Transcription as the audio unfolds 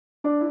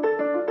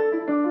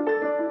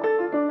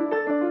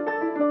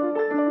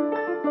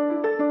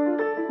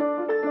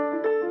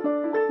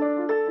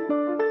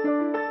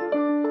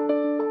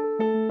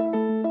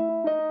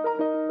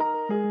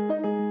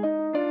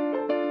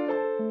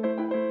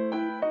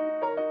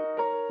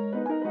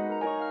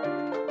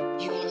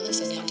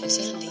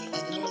Sandy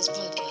and Nora's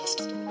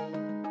podcast.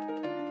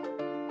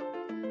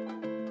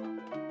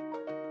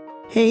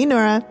 Hey,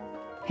 Nora.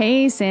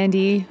 Hey,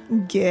 Sandy.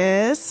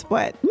 Guess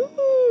what?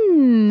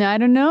 I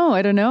don't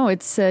know.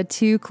 It's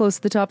too close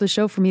to the top of the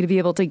show for me to be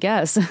able to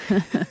guess.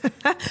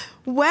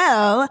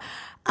 Well,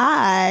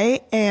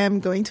 I am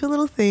going to a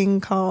little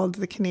thing called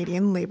the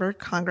Canadian Labour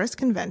Congress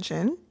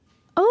Convention.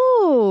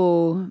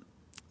 Oh.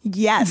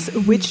 Yes,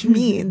 which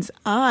means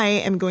I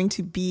am going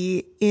to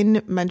be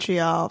in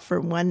Montreal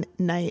for one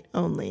night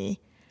only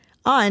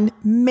on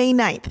May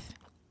 9th.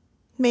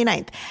 May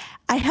 9th.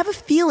 I have a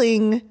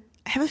feeling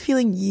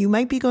you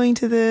might be going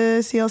to the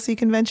CLC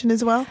convention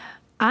as well.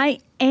 I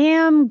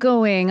am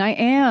going. I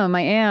am.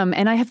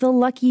 And I have the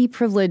lucky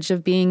privilege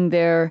of being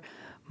there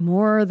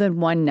more than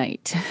one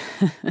night.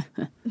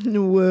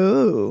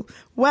 Whoa.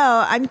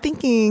 Well, I'm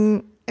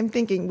thinking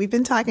we've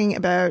been talking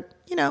about,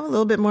 a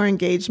little bit more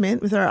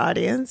engagement with our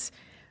audience.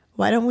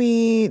 Why don't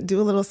we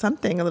do a little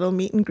something, a little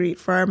meet and greet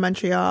for our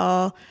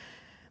Montreal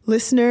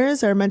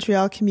listeners, our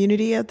Montreal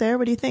community out there?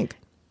 What do you think?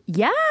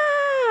 Yeah,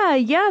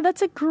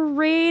 that's a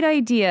great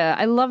idea.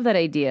 I love that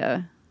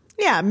idea.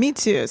 Yeah, me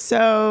too.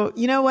 So,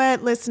 you know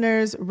what,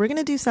 listeners, we're going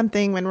to do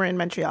something when we're in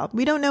Montreal.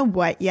 We don't know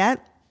what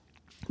yet,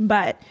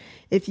 but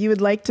if you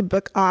would like to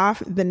book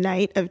off the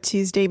night of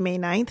Tuesday, May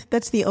 9th,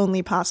 that's the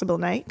only possible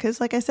night because,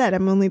 like I said,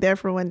 I'm only there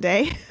for one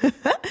day.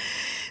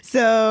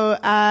 So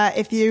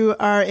if you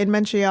are in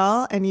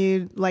Montreal and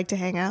you'd like to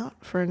hang out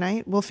for a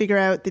night, we'll figure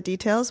out the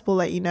details. We'll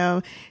let you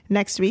know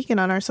next week and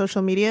on our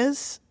social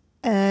medias,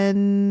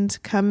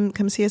 and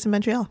come see us in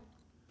Montreal.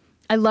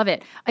 I love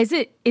it.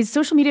 Is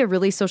social media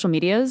really social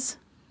medias?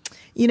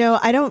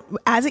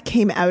 As it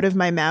came out of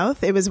my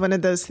mouth, it was one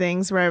of those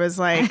things where I was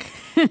like,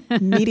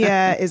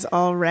 media is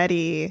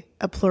already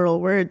a plural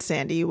word,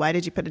 Sandy. Why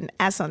did you put an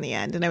S on the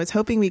end? And I was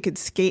hoping we could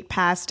skate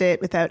past it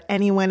without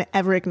anyone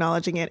ever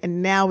acknowledging it.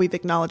 And now we've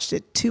acknowledged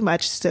it too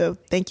much. So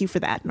thank you for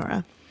that,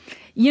 Nora.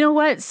 You know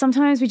what?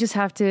 Sometimes we just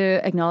have to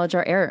acknowledge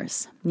our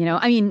errors.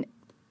 Maybe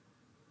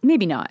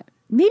not.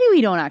 Maybe we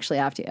don't actually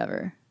have to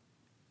ever.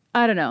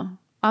 I don't know.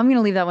 I'm going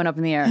to leave that one up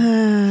in the air.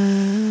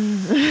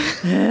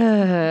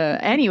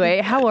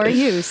 Anyway, how are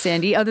you,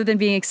 Sandy, other than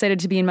being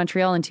excited to be in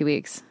Montreal in 2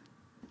 weeks?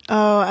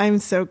 Oh, I'm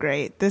so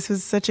great. This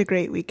was such a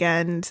great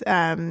weekend.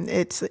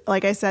 It's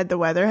like I said, the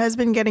weather has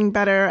been getting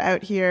better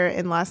out here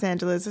in Los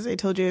Angeles, as I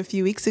told you a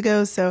few weeks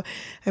ago. So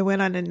I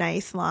went on a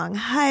nice long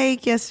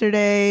hike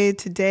yesterday.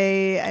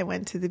 Today I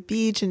went to the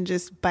beach and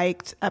just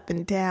biked up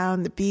and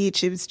down the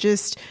beach. It was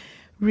just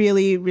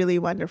really, really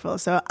wonderful.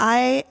 So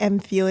I am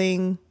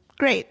feeling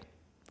great.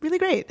 Really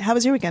great. How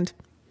was your weekend?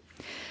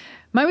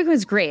 My weekend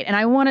was great. And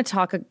I want to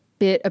talk a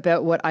bit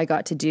about what I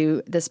got to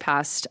do these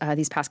past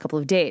couple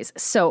of days.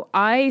 So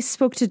I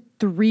spoke to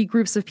 3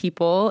 groups of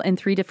people in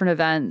 3 different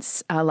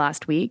events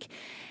last week.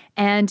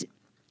 And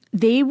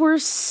they were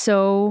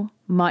so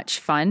much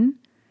fun.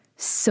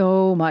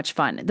 So much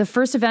fun. The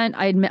first event,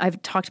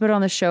 I've talked about it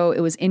on the show.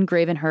 It was in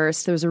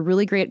Gravenhurst. There was a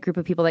really great group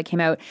of people that came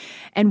out.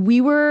 And we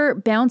were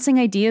bouncing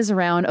ideas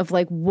around of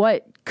like,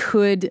 what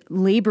could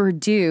labor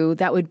do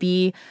that would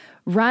be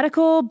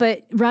radical,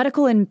 but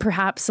radical and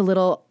perhaps a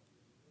little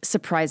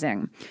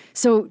surprising.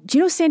 So do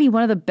you know, Sandy,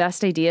 one of the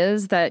best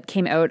ideas that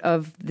came out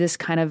of this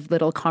kind of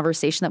little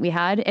conversation that we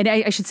had, and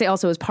I should say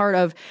also as part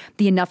of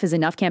the Enough is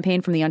Enough campaign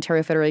from the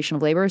Ontario Federation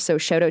of Labour. So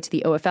shout out to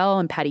the OFL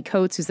and Patty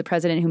Coates, who's the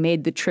president, who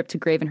made the trip to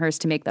Gravenhurst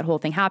to make that whole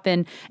thing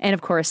happen. And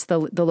of course, the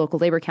local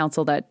Labour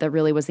Council that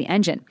really was the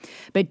engine.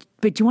 But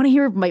do you want to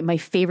hear my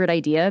favorite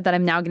idea that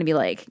I'm now going to be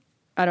like,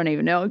 I don't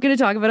even know. I'm going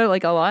to talk about it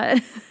like a lot.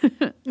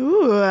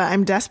 Ooh,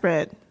 I'm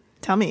desperate.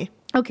 Tell me.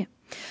 Okay.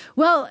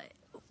 Well,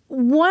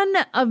 one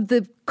of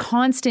the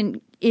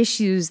constant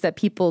issues that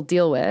people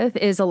deal with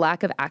is a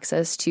lack of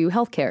access to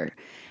healthcare.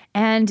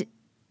 And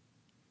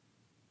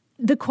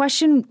the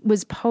question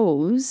was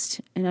posed,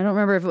 and I don't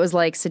remember if it was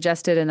like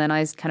suggested and then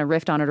I kind of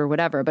riffed on it or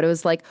whatever, but it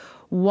was like,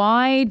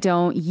 why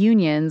don't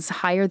unions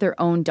hire their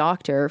own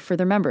doctor for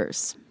their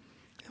members?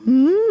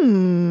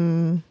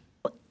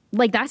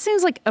 Like, that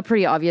seems like a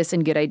pretty obvious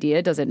and good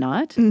idea, does it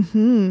not? You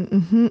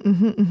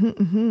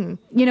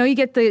know, you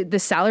get the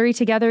salary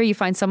together, you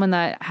find someone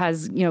that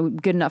has,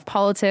 good enough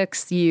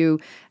politics, you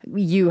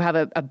have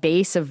a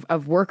base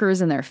of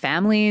workers and their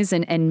families,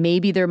 and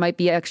maybe there might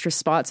be extra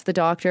spots for the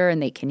doctor,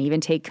 and they can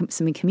even take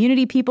some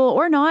community people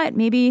or not,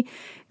 maybe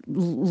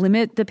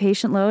limit the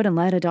patient load and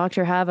let a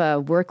doctor have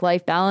a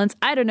work-life balance.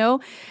 I don't know.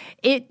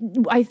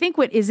 I think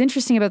what is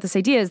interesting about this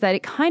idea is that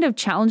it kind of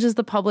challenges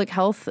the public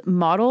health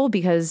model,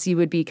 because you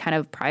would be kind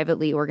of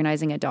privately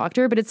organizing a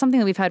doctor, but it's something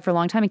that we've had for a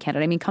long time in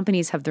Canada. I mean,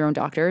 companies have their own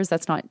doctors.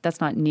 That's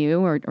not new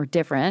or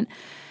different.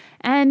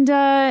 And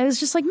it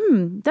was just like,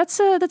 that's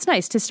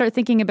nice to start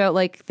thinking about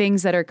like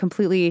things that are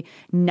completely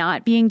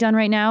not being done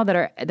right now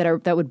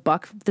that would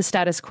buck the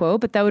status quo,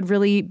 but that would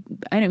really,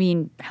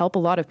 help a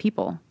lot of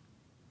people.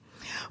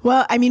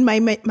 Well, I mean,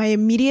 my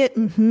immediate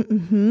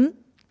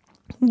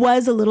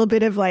was a little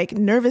bit of like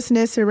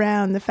nervousness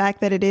around the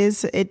fact that it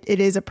is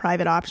a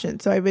private option.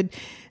 So I would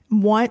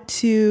want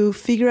to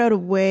figure out a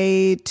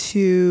way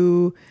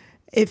to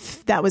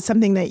if that was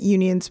something that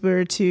unions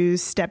were to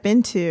step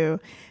into,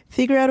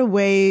 figure out a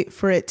way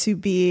for it to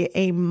be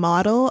a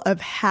model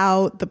of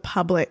how the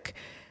public,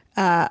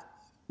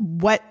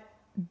 what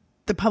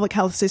the public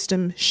health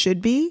system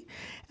should be,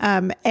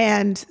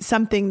 and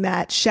something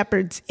that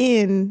shepherds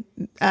in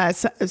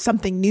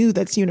something new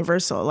that's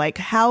universal. Like,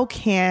 how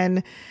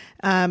can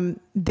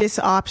this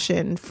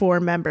option for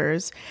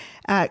members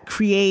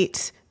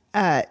create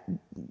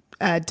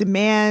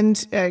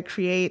demand,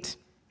 create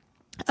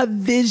a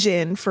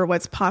vision for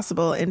what's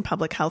possible in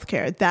public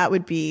healthcare? That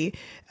would be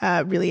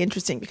really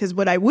interesting, because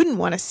what I wouldn't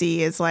want to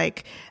see is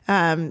like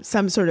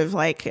some sort of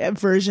like a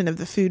version of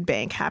the food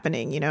bank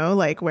happening,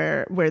 like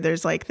where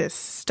there's like this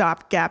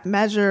stopgap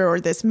measure or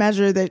this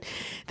measure that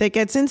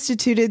gets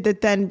instituted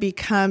that then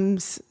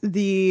becomes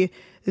the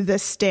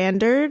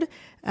standard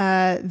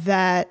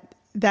that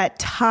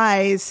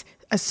ties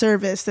a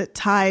service, that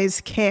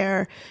ties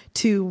care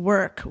to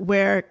work,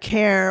 where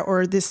care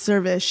or this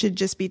service should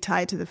just be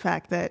tied to the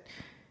fact that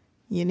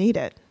you need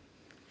it.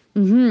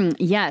 Mm-hmm.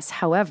 Yes.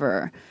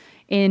 However,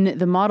 in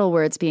the model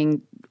where it's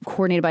being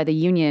coordinated by the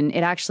union,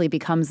 it actually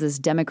becomes this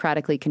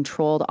democratically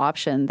controlled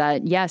option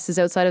that, yes, is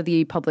outside of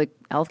the public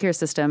healthcare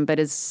system, but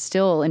is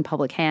still in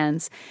public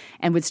hands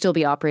and would still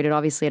be operated,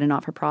 obviously, at a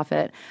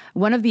not-for-profit.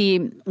 One of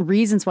the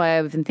reasons why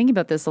I've been thinking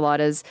about this a lot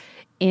is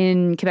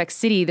in Quebec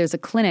City, there's a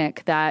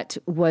clinic that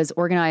was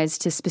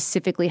organized to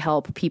specifically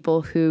help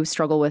people who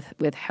struggle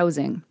with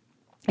housing.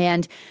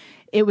 And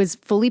it was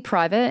fully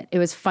private. It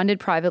was funded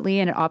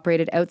privately, and it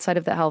operated outside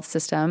of the health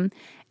system.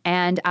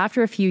 And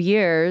after a few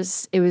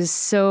years, it was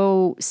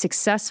so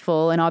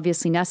successful and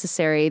obviously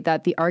necessary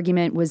that the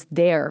argument was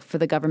there for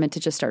the government to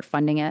just start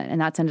funding it. And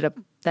that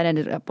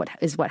ended up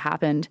what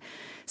happened.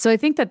 So I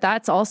think that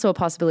that's also a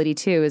possibility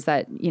too, is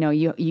that,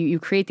 you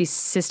create these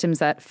systems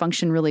that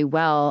function really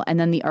well, and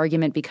then the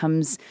argument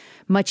becomes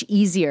much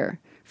easier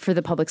for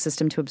the public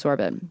system to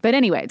absorb it. But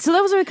anyway, so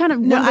those are kind of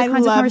one of the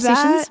kinds of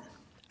conversations.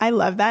 I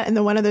love that. And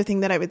the one other thing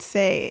that I would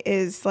say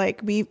is,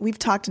 like, we've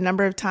talked a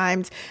number of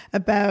times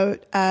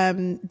about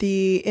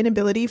the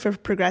inability for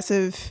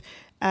progressive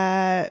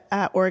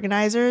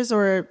organizers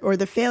or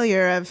the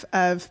failure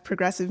of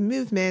progressive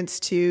movements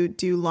to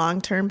do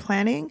long-term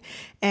planning.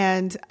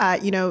 And,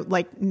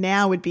 like,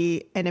 now would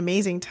be an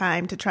amazing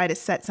time to try to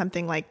set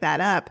something like that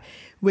up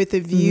with a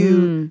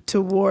view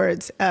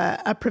towards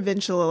a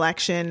provincial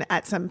election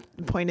at some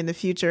point in the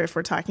future, if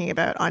we're talking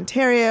about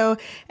Ontario.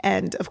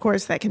 And of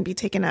course, that can be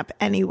taken up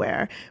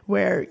anywhere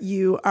where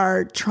you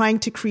are trying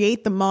to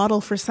create the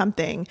model for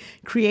something,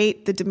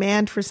 create the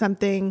demand for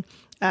something,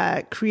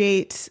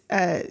 create,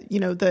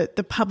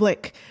 the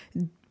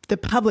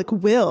public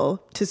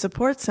will to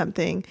support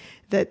something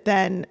that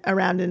then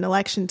around an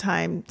election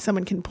time,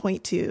 someone can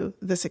point to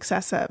the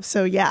success of.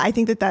 So yeah, I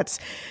think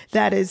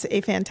that is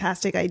a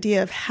fantastic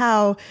idea of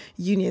how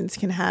unions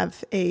can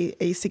have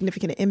a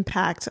significant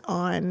impact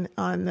on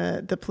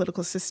the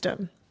political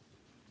system.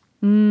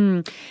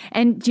 And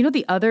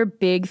the other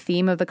big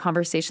theme of the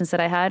conversations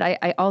that I had,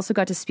 I also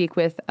got to speak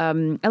with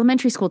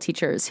elementary school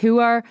teachers who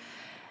are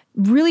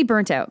really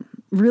burnt out.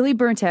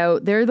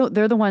 They're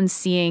the ones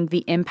seeing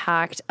the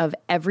impact of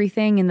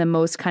everything in the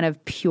most kind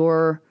of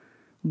pure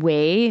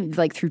way,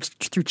 like through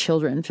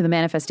children, through the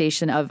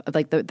manifestation of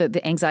like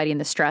the anxiety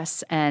and the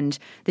stress and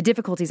the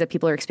difficulties that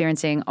people are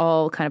experiencing,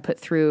 all kind of put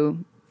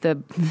through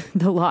the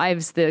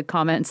lives, the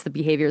comments, the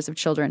behaviors of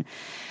children.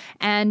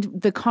 And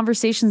the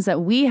conversations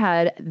that we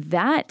had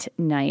that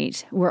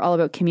night were all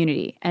about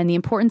community and the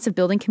importance of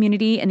building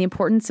community, and the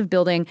importance of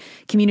building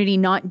community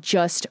not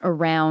just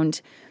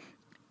around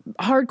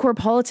hardcore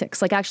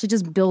politics, like actually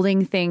just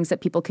building things that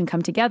people can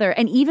come together.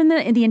 And even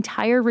the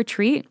entire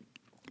retreat,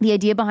 the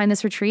idea behind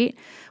this retreat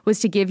was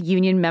to give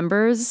union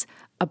members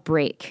a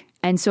break.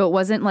 And so it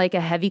wasn't like a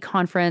heavy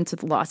conference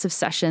with lots of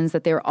sessions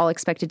that they were all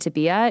expected to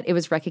be at. It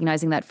was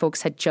recognizing that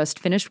folks had just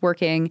finished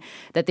working,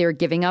 that they were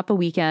giving up a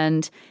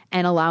weekend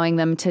and allowing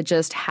them to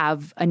just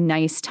have a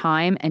nice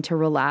time and to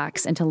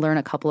relax and to learn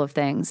a couple of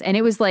things. And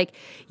it was like,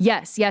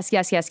 yes.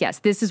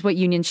 This is what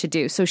unions should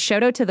do. So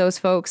shout out to those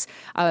folks.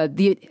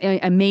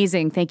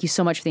 Amazing. Thank you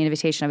so much for the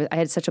invitation. I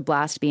had such a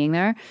blast being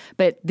there.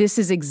 But this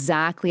is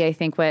exactly, I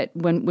think,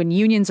 when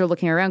unions are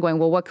looking around going,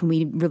 well, what can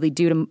we really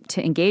do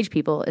to engage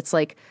people? It's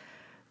like,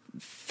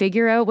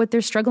 figure out what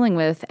they're struggling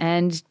with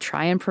and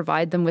try and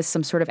provide them with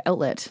some sort of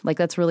outlet. Like,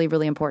 that's really,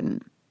 really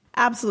important.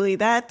 Absolutely.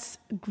 That's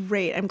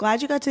great. I'm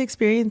glad you got to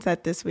experience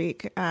that this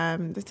week.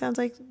 That sounds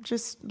like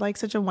just like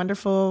such a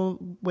wonderful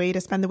way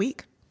to spend the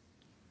week.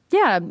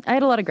 Yeah, I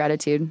had a lot of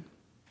gratitude.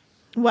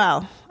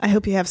 Well, I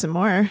hope you have some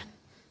more.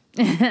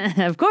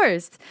 Of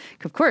course.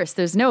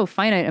 There's no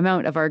finite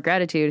amount of our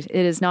gratitude.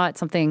 It is not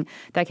something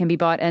that can be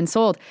bought and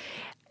sold.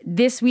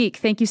 This week,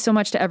 thank you so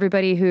much to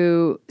everybody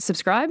who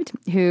subscribed,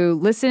 who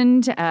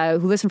listened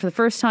for the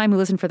first time, who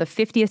listened for the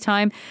 50th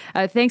time.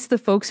 Thanks to the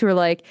folks who are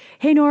like,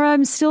 hey, Nora,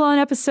 I'm still on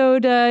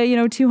episode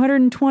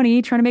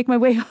 220, trying to make my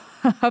way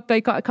up.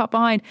 I caught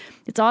behind.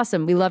 It's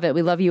awesome. We love it.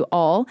 We love you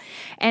all.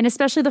 And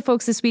especially the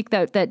folks this week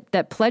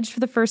that pledged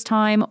for the first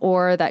time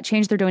or that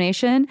changed their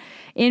donation.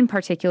 In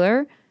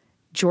particular,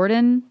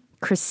 Jordan,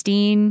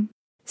 Christine,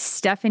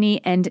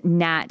 Stephanie, and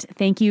Nat.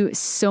 Thank you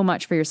so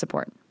much for your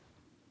support.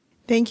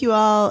 Thank you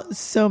all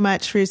so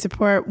much for your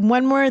support.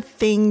 One more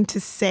thing to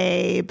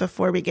say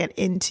before we get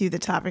into the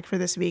topic for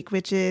this week,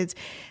 which is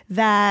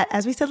that,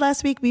 as we said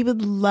last week, we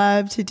would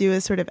love to do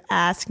a sort of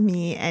Ask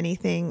Me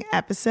Anything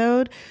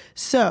episode.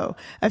 So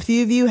a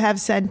few of you have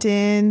sent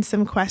in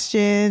some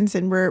questions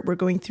and we're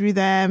going through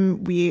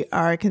them. We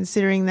are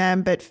considering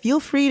them, but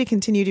feel free to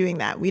continue doing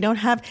that. We don't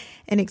have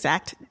an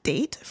exact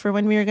date for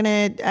when we are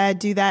going to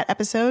do that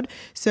episode.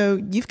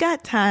 So you've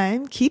got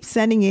time. Keep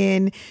sending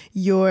in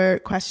your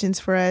questions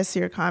for us,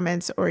 your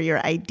comments, or your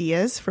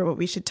ideas for what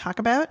we should talk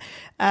about.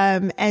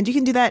 And you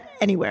can do that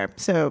anywhere.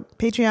 So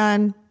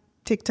Patreon,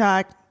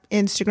 TikTok,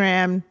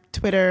 Instagram,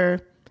 Twitter,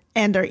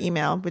 and our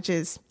email, which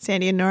is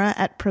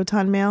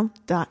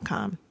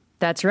sandyandnora@protonmail.com.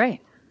 That's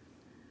right.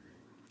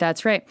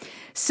 That's right.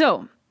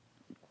 So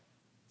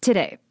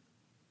today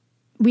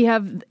we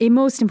have a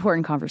most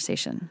important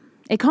conversation.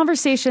 A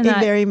conversation that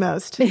very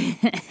most. A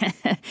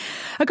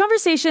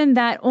conversation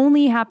that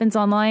only happening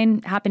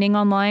online.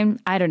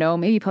 I don't know.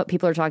 Maybe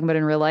people are talking about it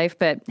in real life,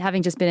 but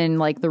having just been in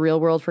like the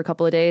real world for a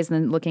couple of days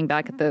and then looking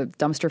back at the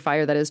dumpster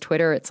fire that is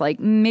Twitter, it's like,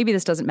 maybe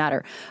this doesn't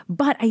matter.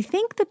 But I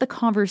think that the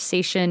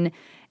conversation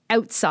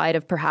outside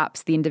of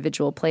perhaps the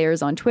individual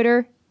players on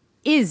Twitter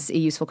is a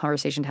useful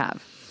conversation to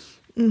have.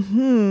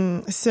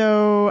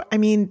 So, I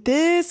mean,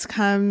 this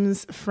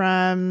comes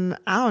from,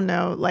 I don't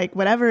know, like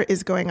whatever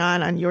is going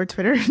on your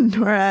Twitter,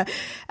 Nora,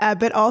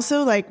 but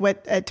also like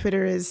what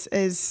Twitter is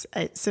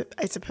I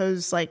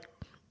suppose, like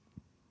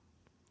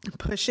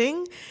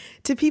pushing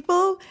to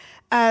people.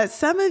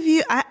 Some of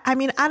you, I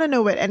mean, I don't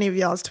know what any of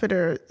y'all's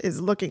Twitter is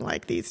looking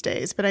like these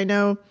days, but I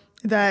know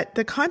that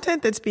the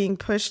content that's being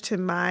pushed to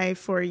my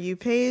For You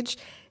page,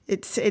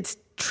 it's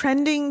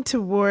trending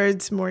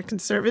towards more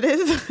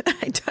conservative.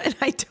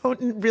 I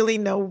don't really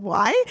know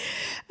why,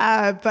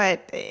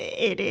 but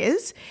it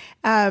is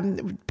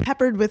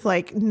peppered with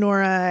like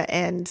Nora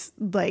and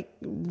like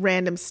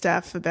random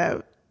stuff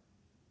about,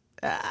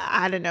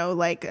 I don't know,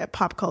 like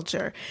pop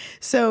culture.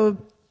 So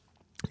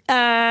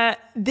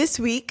this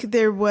week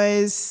there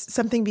was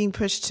something being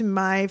pushed to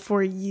my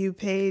For You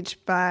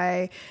page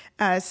by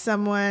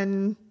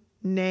someone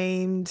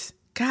named,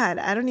 God,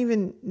 I don't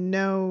even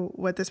know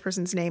what this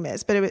person's name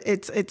is, but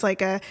it's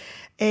like a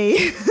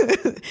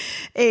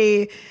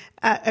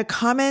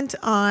comment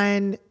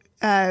on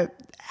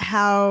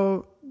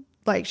how,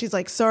 like, she's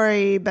like,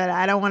 sorry, but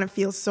I don't want to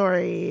feel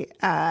sorry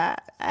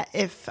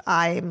if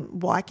I'm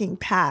walking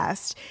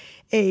past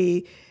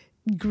a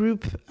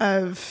group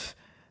of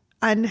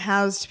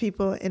unhoused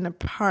people in a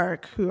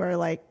park who are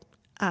like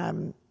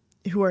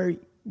who are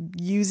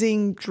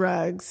using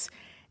drugs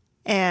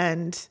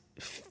and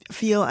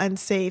feel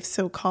unsafe,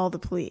 so call the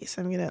police.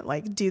 I'm gonna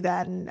like do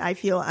that, and I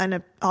feel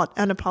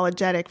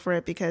unapologetic for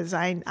it because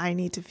I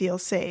need to feel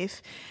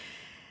safe.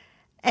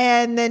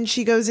 And then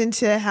she goes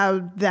into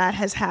how that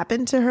has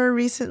happened to her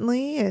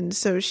recently, and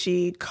so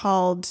she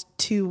called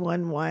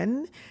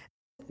 211.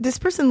 This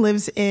person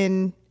lives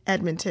in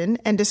Edmonton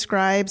and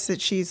describes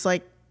that she's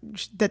like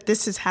that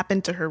this has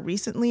happened to her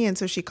recently, and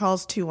so she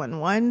calls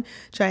 211,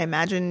 which I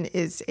imagine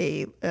is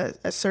a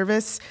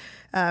service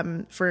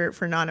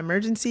for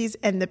non-emergencies.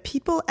 And the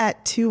people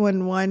at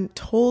 211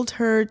 told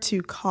her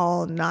to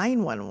call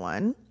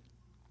 911.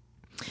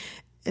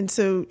 And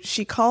so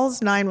she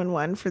calls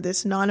 911 for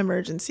this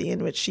non-emergency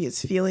in which she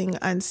is feeling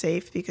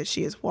unsafe because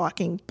she is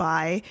walking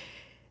by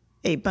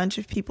a bunch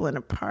of people in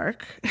a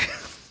park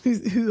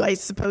who I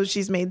suppose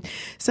she's made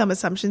some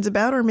assumptions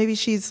about, or maybe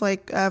she's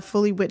like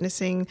fully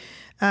witnessing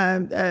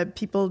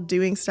people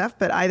doing stuff.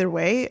 But either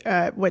way,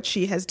 what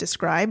she has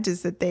described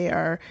is that they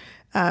are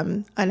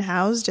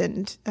unhoused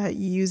and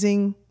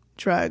using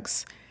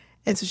drugs.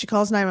 And so she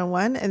calls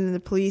 911, and then the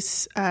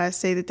police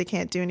say that they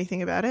can't do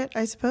anything about it,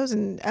 I suppose.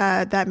 And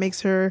that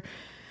makes her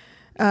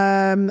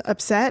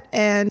upset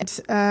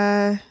and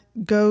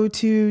go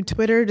to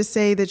Twitter to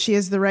say that she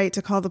has the right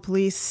to call the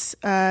police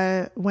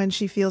when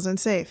she feels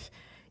unsafe,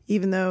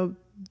 even though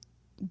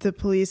the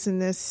police in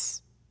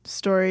this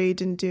story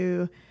didn't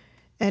do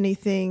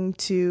anything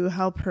to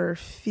help her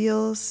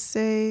feel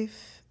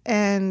safe.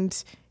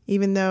 And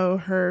even though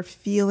her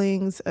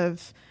feelings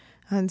of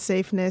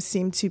unsafeness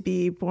seem to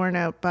be borne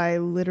out by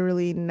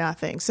literally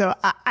nothing. So,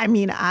 I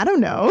mean, I don't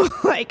know,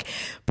 like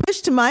push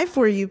to my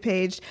For You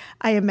page,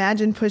 I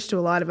imagine push to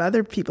a lot of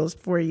other people's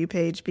For You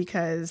page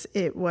because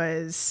it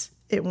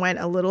went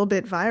a little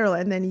bit viral,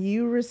 and then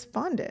you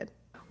responded.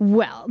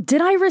 Well,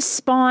 did I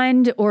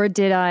respond or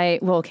did I?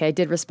 Well, okay, I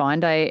did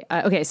respond.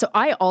 Okay, so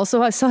I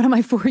also saw it on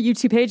my For You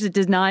page. It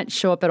does not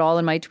show up at all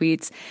in my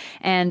tweets.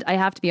 And I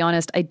have to be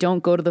honest, I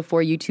don't go to the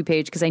For You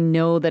page because I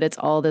know that it's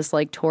all this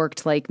like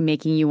torqued, like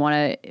making you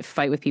want to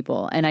fight with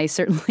people. And I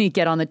certainly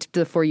get on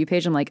the For You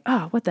page. I'm like,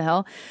 oh, what the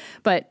hell?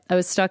 But I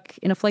was stuck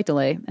in a flight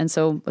delay. And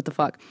so what the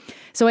fuck?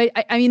 So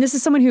I mean, this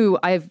is someone who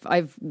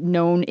I've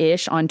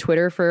known-ish on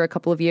Twitter for a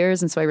couple of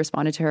years. And so I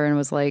responded to her and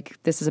was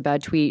like, this is a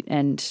bad tweet.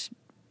 And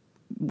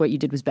what you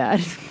did was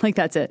bad. Like,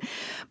 that's it.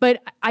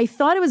 But I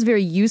thought it was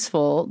very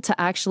useful to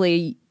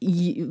actually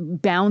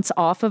bounce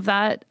off of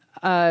that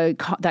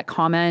that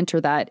comment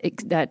or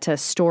that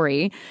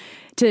story,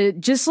 to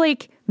just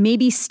like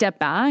maybe step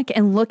back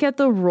and look at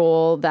the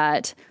role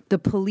that the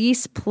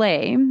police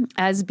play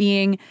as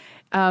being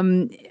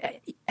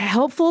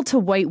helpful to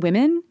white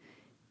women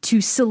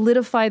to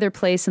solidify their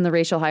place in the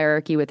racial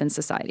hierarchy within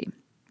society,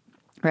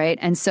 right?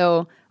 And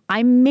so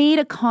I made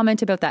a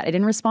comment about that. I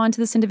didn't respond to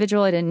this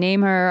individual. I didn't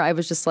name her. I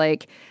was just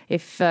like,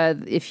 if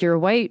you're a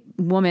white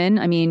woman,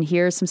 I mean,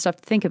 here's some stuff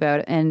to think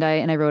about. And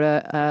I wrote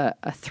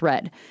a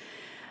thread.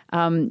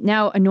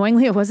 Now,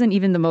 annoyingly, it wasn't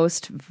even the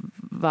most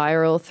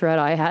viral thread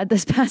I had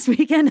this past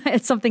weekend. I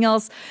had something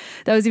else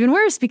that was even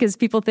worse, because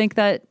people think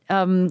that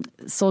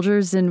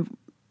soldiers in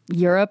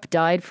Europe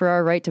died for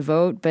our right to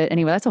vote. But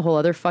anyway, that's a whole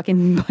other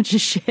fucking bunch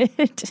of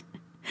shit.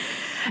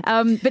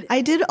 But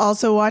I did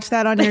also watch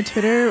that on your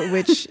Twitter,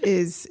 which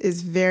is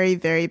very,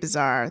 very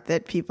bizarre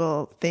that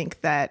people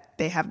think that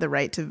they have the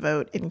right to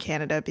vote in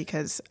Canada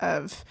because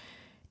of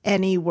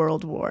any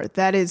world war.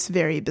 That is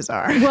very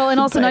bizarre. Well, and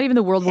also not even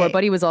the world war,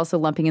 but he was also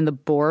lumping in the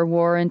Boer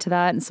War into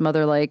that and some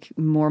other like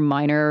more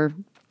minor,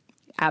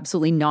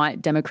 absolutely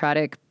not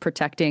democratic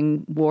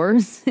protecting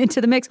wars into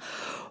the mix.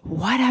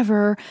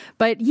 Whatever.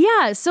 But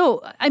yeah,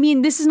 so, I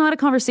mean, this is not a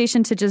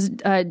conversation to just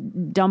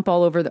dump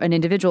all over an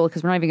individual,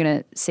 because we're not even going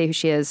to say who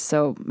she is.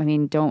 So, I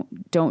mean, don't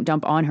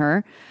dump on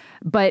her.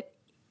 But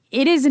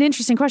it is an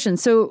interesting question.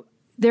 So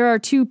there are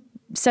two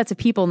sets of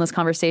people in this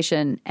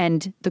conversation,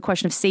 and the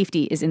question of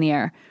safety is in the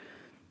air.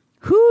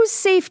 Whose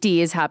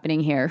safety is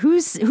happening here?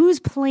 Who's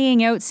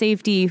playing out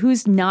safety?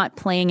 Who's not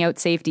playing out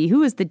safety?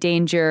 Who is the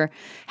danger?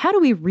 How do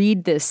we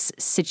read this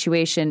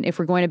situation if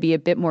we're going to be a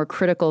bit more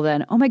critical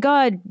than, oh my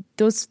God,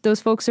 those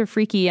folks are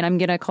freaky and I'm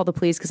going to call the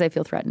police because I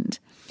feel threatened?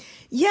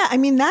 Yeah, I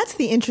mean, that's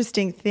the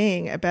interesting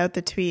thing about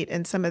the tweet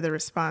and some of the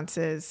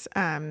responses,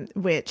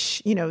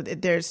 which, you know,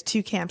 there's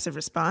two camps of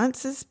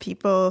responses.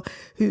 People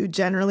who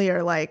generally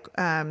are like,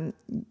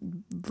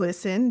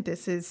 listen,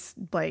 this is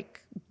like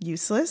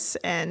useless,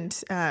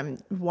 and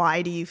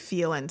why do you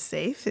feel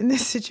unsafe in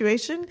this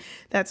situation?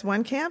 That's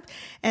one camp.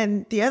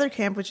 And the other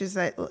camp, which is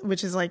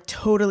like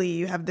totally,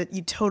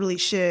 you totally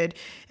should,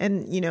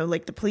 and, you know,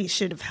 like the police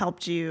should have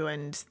helped you,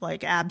 and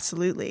like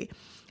absolutely.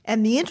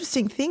 And the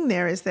interesting thing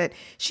there is that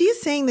she is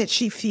saying that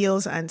she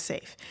feels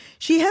unsafe.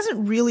 She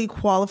hasn't really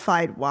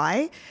qualified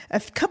why.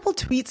 A couple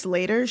tweets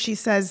later, she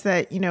says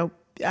that, you know,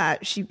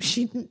 she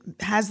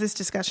has this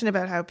discussion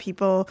about how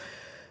people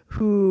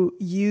who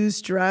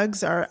use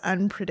drugs are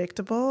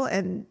unpredictable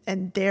and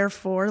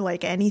therefore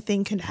like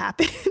anything can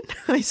happen,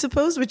 I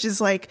suppose, which is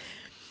like,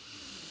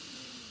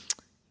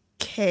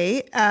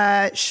 okay,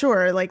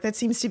 sure. Like that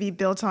seems to be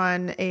built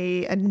on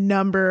a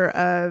number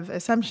of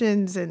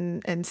assumptions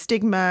and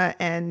stigma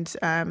and,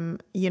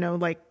 you know,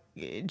 like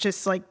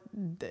just like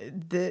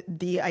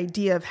the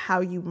idea of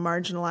how you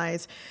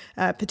marginalize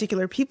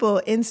particular people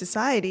in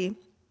society.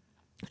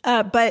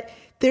 But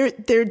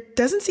there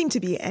doesn't seem to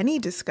be any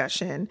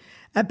discussion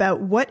about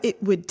what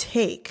it would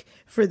take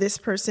for this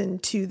person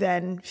to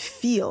then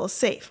feel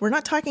safe. We're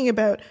not talking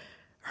about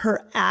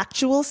her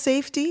actual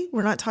safety.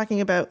 We're not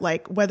talking about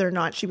like whether or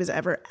not she was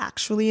ever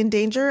actually in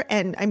danger.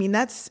 And I mean,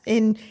 that's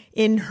in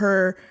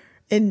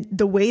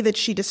the way that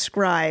she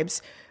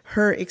describes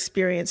her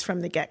experience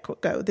from the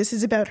get-go. This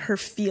is about her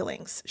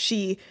feelings.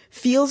 She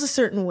feels a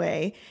certain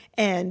way,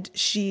 and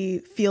she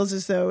feels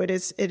as though it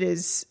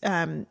is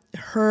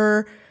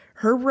her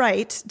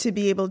right to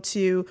be able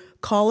to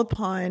call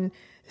upon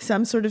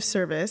some sort of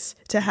service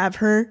to have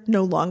her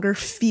no longer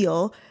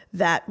feel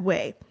that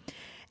way.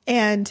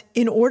 And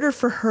in order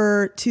for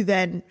her to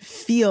then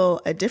feel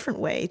a different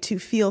way, to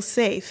feel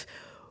safe,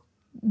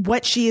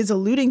 what she is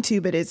alluding to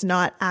but is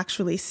not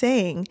actually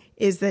saying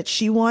is that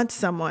she wants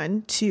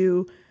someone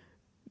to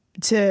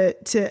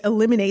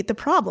eliminate the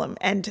problem.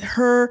 And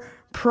her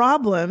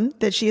problem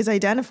that she has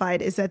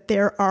identified is that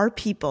there are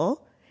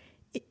people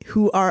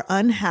who are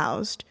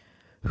unhoused,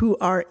 who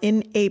are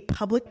in a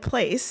public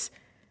place,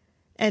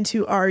 and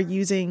who are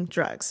using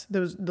drugs.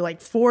 Those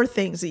like 4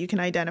 things that you can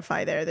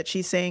identify there that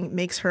she's saying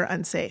makes her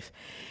unsafe.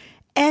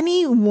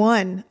 Any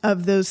one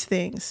of those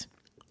things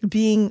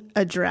being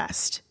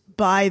addressed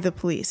by the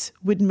police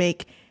would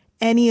make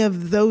any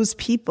of those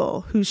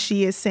people who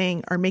she is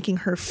saying are making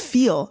her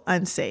feel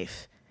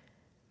unsafe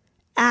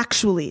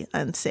actually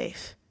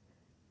unsafe.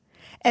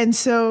 And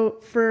so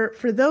for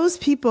those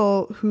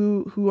people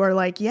who are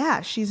like,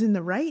 yeah, she's in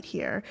the right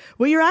here,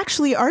 what you're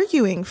actually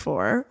arguing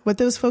for, what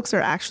those folks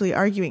are actually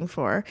arguing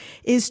for,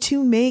 is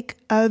to make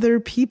other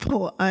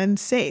people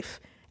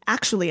unsafe,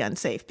 actually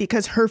unsafe,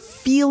 because her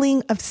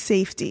feeling of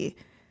safety,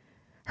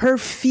 her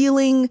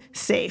feeling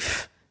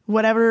safe,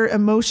 whatever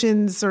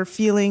emotions or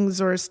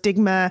feelings or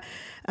stigma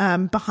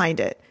behind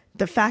it,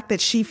 the fact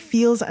that she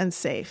feels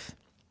unsafe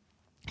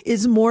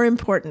is more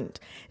important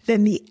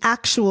than the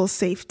actual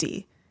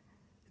safety,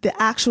 the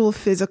actual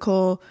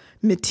physical,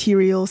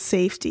 material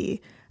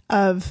safety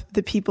of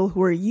the people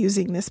who are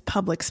using this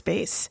public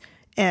space.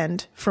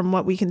 And from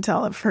what we can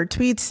tell of her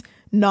tweets,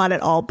 not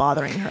at all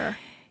bothering her.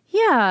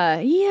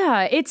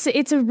 Yeah.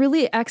 It's a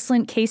really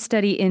excellent case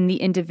study in the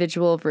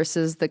individual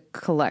versus the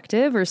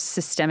collective, or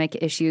systemic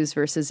issues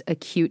versus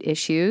acute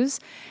issues.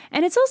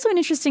 And it's also an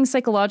interesting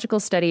psychological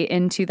study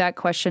into that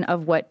question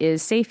of what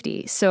is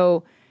safety.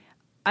 So,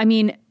 I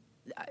mean,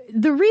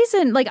 the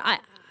reason, like,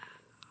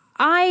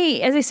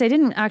 as I said, I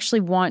didn't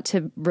actually want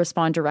to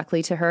respond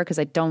directly to her because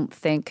I don't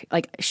think,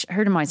 like,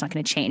 her mind's not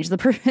going to change.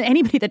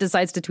 Anybody that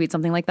decides to tweet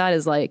something like that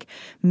is like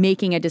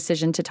making a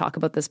decision to talk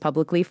about this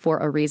publicly for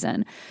a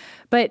reason.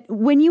 But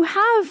when you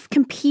have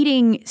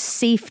competing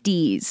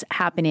safeties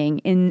happening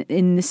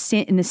in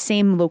the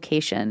same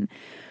location,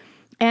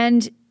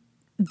 and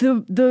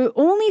the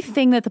only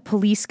thing that the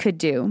police could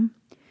do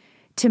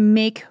to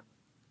make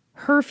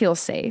her feel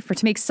safe, or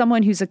to make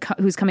someone who's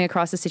coming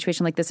across a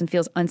situation like this and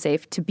feels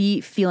unsafe to be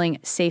feeling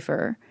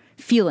safer,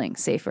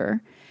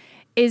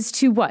 is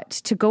to what?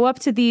 To go up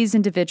to these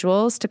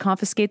individuals, to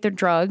confiscate their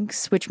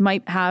drugs, which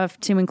might have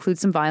to include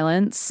some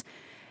violence,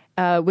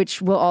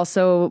 which will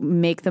also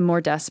make them more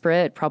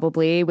desperate,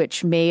 probably,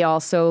 which may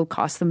also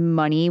cost them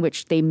money,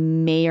 which they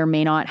may or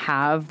may not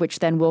have, which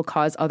then will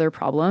cause other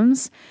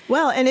problems.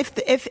 Well, and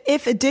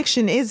if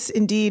addiction is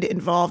indeed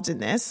involved in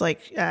this,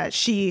 like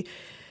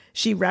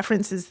she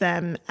references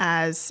them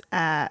as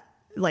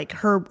like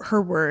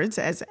her words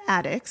as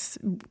addicts.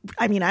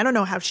 I mean, I don't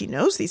know how she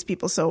knows these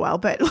people so well,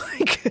 but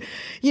like,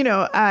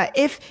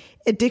 if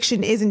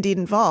addiction is indeed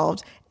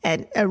involved,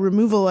 and a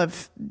removal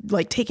of,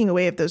 like, taking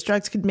away of those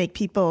drugs could make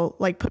people,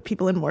 like, put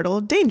people in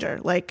mortal danger,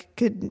 like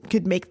could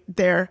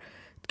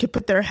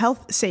put their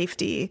health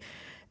safety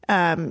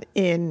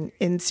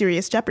in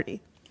serious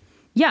jeopardy.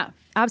 Yeah,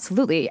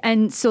 absolutely.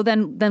 And so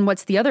then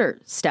what's the other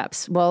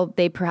steps? Well,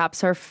 they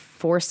perhaps are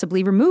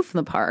forcibly removed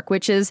from the park,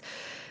 which is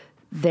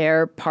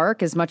their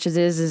park as much as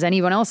it is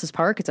anyone else's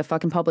park. It's a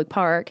fucking public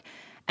park.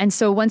 And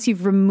so once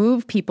you've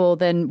removed people,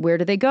 then where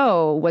do they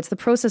go? What's the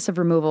process of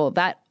removal?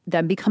 That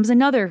then becomes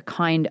another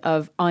kind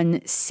of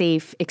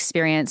unsafe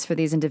experience for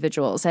these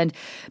individuals. And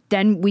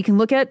then we can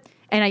look at,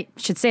 and I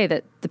should say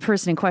that the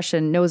person in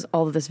question knows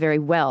all of this very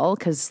well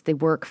because they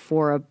work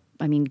for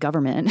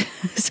government.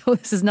 So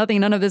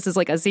none of this is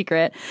like a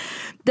secret.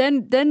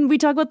 Then we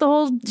talk about the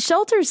whole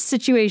shelter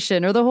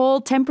situation, or the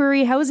whole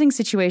temporary housing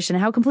situation,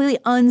 how completely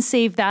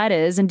unsafe that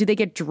is. And do they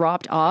get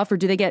dropped off, or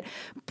do they get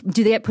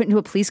put into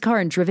a police car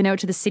and driven out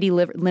to the city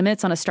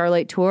limits on a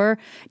Starlight tour?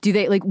 Do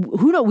they, like,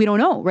 who know? We don't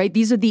know, right?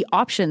 These are the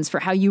options for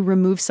how you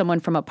remove someone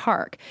from a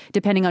park,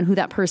 depending on who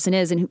that person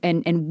is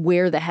and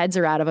where the heads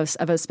are at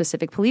of a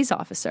specific police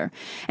officer.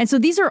 And so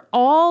these are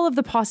all of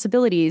the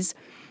possibilities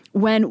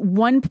when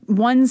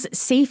one's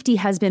safety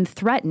has been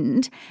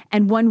threatened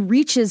and one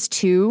reaches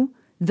to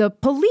the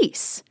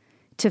police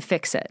to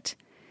fix it.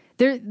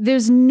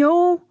 There's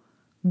no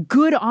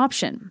good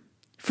option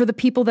for the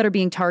people that are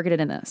being targeted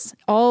in this,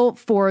 all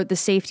for the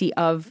safety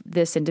of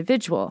this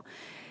individual,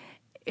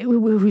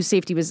 whose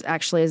safety was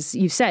actually, as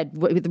you said,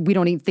 we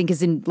don't even think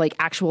is in, like,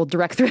 actual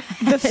direct threat.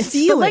 The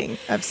feeling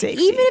of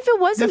safety. Even if it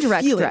was a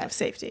direct threat. The feeling of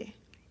safety.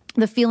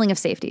 The feeling of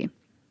safety.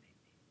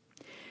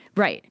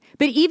 Right.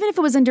 But even if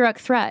it was indirect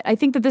threat, I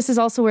think that this is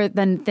also where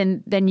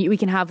then we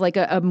can have, like,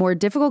 a more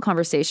difficult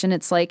conversation.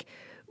 It's like,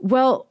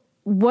 well,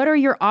 what are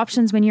your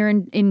options when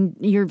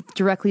you're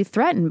directly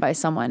threatened by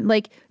someone?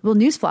 Like, well,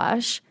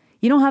 newsflash,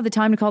 you don't have the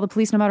time to call the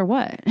police no matter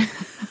what.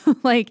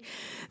 Like,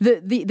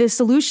 the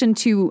solution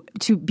to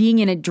being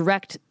in a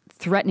direct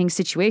threatening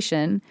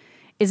situation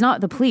is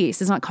not the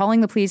police. It's not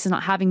calling the police. It's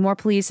not having more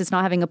police. It's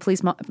not having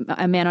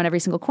a man on every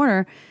single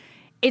corner.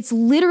 It's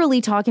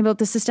literally talking about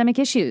the systemic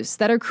issues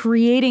that are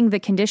creating the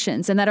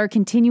conditions and that are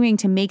continuing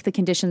to make the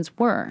conditions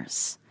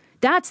worse.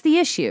 That's the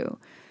issue.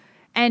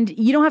 And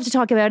you don't have to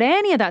talk about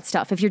any of that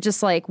stuff if you're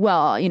just like,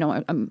 well,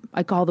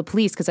 I called the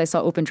police because I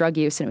saw open drug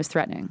use and it was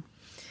threatening.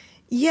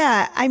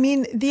 Yeah, I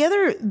mean, the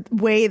other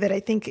way that I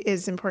think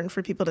is important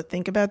for people to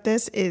think about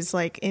this is,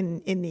 like,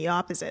 in the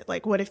opposite.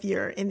 Like, what if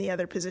you're in the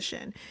other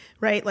position,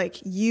 right? Like,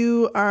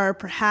 you are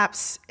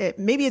perhaps,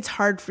 maybe it's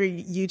hard for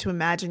you to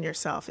imagine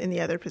yourself in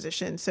the other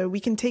position. So we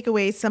can take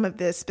away some of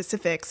the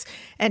specifics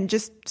and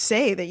just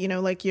say that,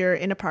 like, you're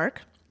in a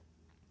park.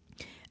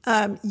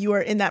 You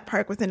are in that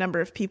park with a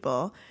number of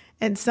people,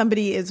 and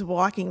somebody is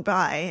walking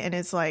by and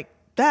is like,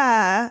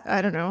 I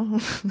don't know,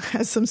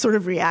 has some sort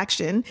of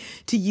reaction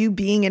to you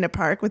being in a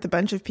park with a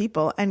bunch of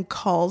people and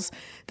calls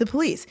the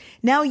police.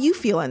 Now you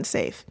feel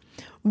unsafe.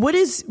 What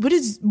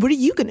are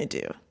you going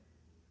to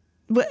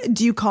do?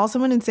 Do you call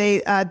someone and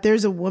say,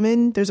 there's a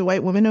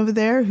white woman over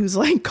there who's,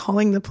 like,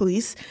 calling the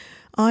police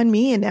on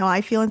me, and now I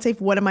feel unsafe?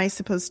 What am I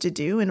supposed to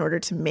do in order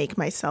to make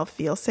myself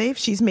feel safe?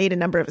 She's made a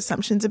number of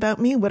assumptions about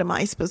me. What am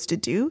I supposed to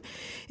do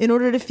in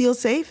order to feel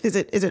safe? Is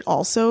it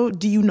also,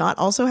 do you not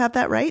also have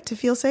that right to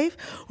feel safe?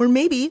 Or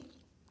maybe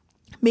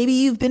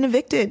you've been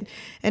evicted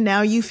and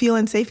now you feel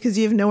unsafe because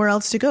you have nowhere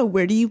else to go.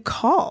 Where do you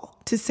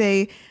call to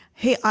say,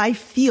 hey, I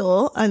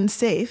feel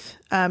unsafe.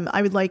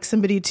 I would like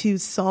somebody to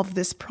solve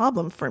this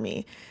problem for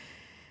me.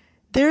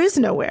 There is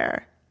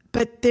nowhere,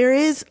 but there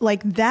is,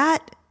 like,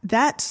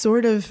 that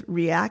sort of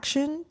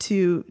reaction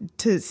to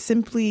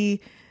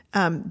simply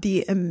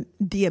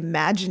the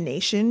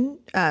imagination,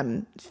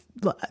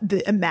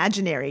 the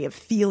imaginary of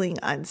feeling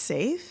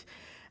unsafe,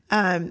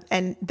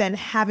 and then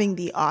having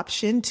the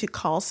option to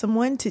call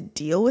someone to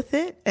deal with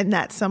it, and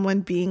that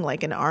someone being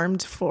like an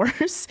armed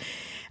force.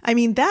 I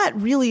mean, that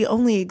really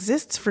only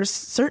exists for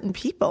certain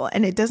people,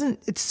 and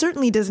it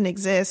certainly doesn't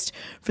exist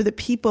for the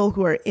people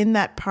who are in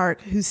that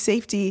park whose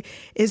safety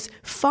is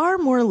far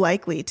more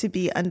likely to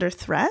be under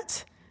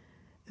threat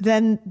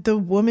than the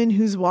woman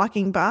who's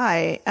walking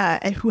by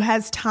and who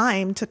has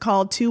time to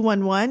call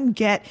 211,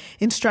 get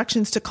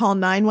instructions to call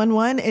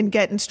 911, and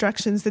get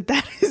instructions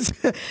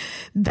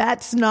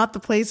that's not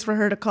the place for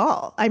her to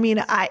call. I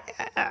mean,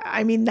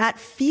 I mean that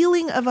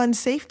feeling of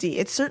unsafety,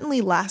 it certainly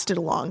lasted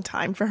a long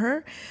time for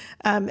her.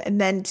 And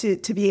then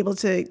to be able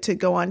to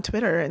go on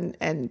Twitter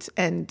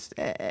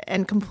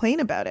and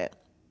complain about it.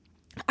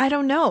 I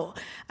don't know.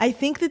 I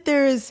think that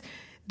there's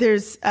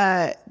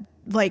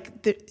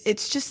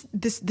it's just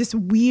this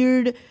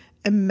weird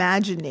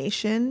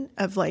imagination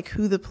of like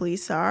who the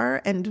police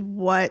are and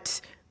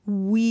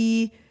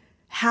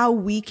how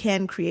we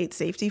can create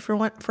safety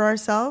for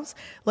ourselves.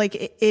 Like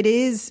it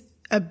is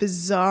a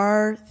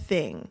bizarre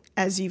thing,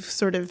 as you've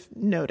sort of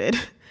noted,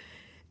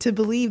 to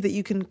believe that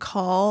you can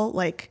call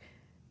like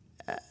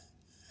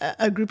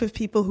a group of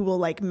people who will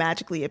like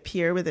magically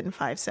appear within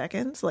 5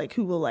 seconds, like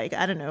who will like,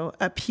 I don't know,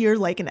 appear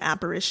like an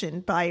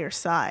apparition by your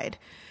side.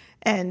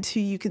 And who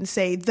you can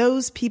say,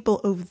 those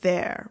people over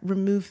there,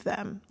 remove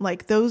them.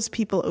 Like those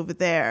people over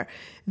there,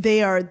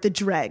 they are the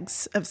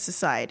dregs of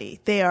society.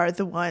 They are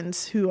the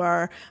ones who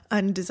are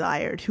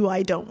undesired, who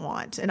I don't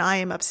want. And I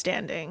am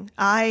upstanding.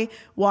 I,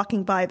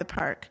 walking by the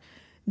park,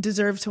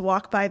 deserve to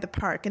walk by the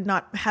park and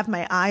not have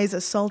my eyes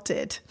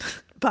assaulted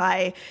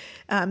by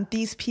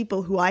these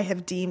people who I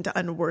have deemed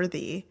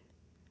unworthy.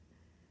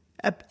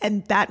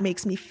 And that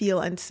makes me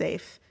feel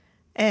unsafe.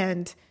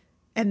 And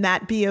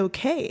that be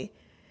okay.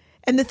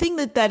 And the thing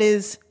that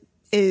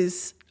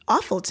is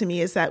awful to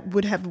me is that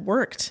would have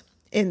worked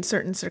in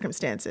certain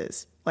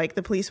circumstances. Like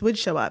the police would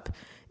show up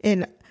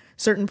in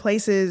certain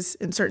places,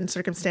 in certain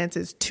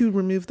circumstances to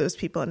remove those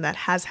people. And that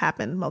has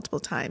happened multiple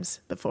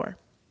times before.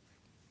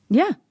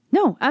 Yeah,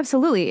 no,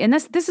 absolutely. And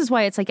this is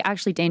why it's like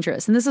actually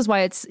dangerous. And this is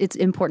why it's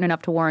important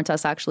enough to warrant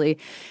us actually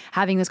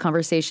having this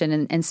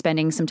conversation and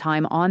spending some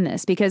time on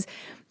this, because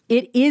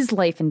it is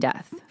life and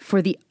death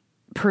for the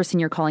person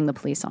you're calling the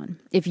police on.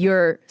 If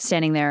you're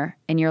standing there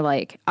and you're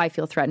like, I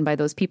feel threatened by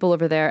those people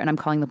over there and I'm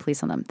calling the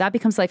police on them, that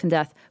becomes life and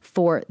death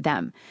for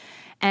them.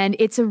 And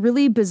it's a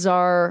really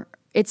bizarre,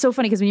 it's so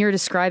funny because when you were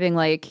describing,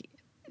 like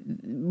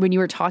when you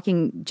were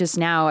talking just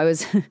now, I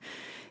was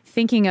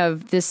thinking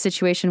of this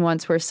situation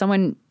once where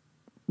someone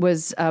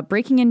was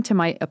breaking into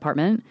my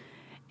apartment,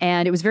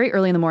 and it was very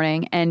early in the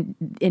morning, and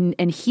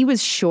he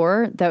was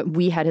sure that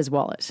we had his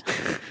wallet.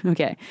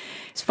 Okay.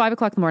 It's 5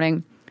 o'clock in the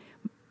morning.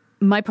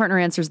 My partner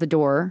answers the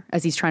door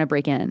as he's trying to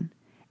break in,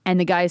 and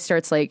the guy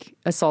starts like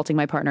assaulting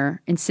my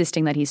partner,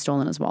 insisting that he's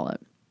stolen his wallet.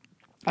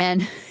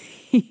 And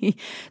the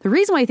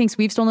reason why he thinks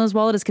we've stolen his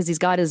wallet is because he's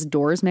got his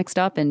doors mixed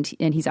up, and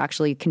he's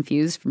actually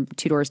confused from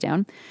 2 doors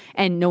down,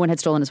 and no one had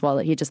stolen his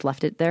wallet. He had just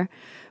left it there.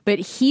 But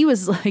he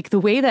was like, the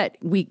way that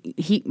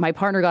my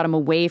partner got him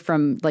away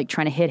from like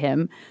trying to hit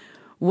him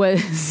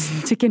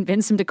was to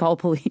convince him to call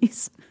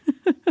police.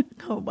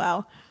 Oh,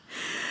 wow.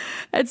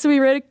 And so we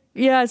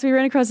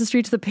ran across the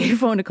street to the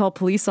payphone to call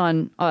police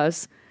on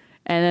us.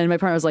 And then my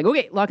partner was like,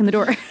 okay, locking the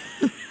door.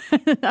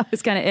 That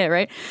was kind of it,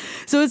 right?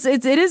 So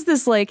it is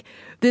this like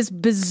this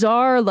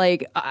bizarre,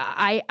 like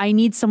I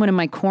need someone in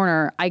my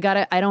corner. I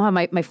don't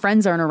have my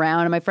friends aren't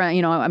around, and my friend,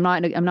 you know, I'm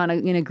not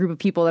in a group of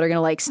people that are going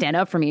to like stand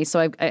up for me.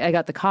 So I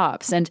got the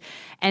cops, and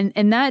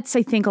that's,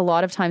 I think, a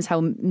lot of times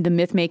how the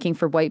myth making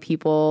for white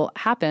people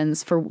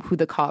happens for who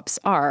the cops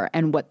are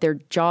and what their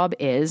job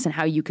is and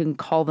how you can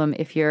call them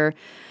if you're.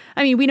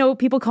 I mean, we know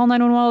people call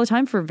 911 all the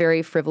time for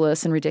very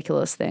frivolous and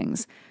ridiculous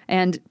things.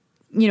 And,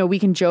 you know, we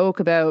can joke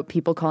about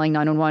people calling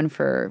 911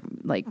 for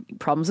like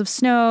problems of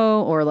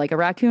snow or like a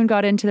raccoon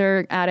got into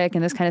their attic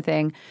and this kind of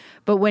thing.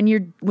 But when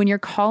you're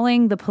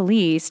calling the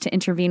police to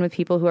intervene with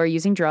people who are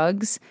using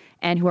drugs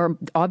and who are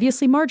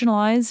obviously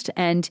marginalized,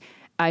 and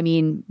I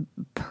mean,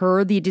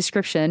 per the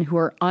description, who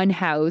are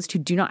unhoused, who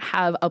do not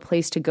have a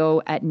place to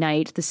go at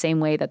night the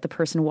same way that the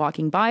person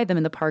walking by them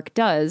in the park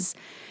does,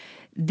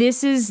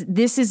 this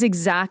is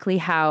exactly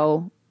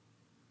how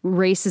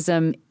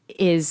racism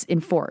is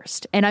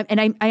enforced. And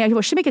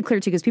I should make it clear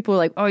too, because people are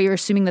like, oh, you're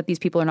assuming that these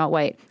people are not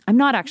white. I'm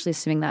not actually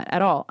assuming that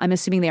at all. I'm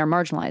assuming they are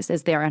marginalized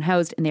as they are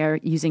unhoused and they are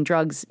using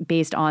drugs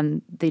based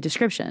on the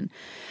description.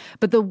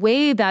 But the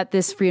way that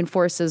this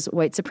reinforces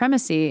white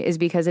supremacy is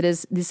because it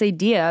is this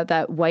idea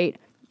that white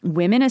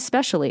women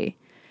especially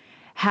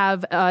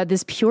have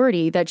this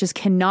purity that just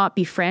cannot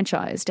be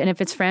franchised. And if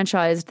it's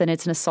franchised, then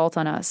it's an assault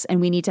on us. And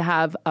we need to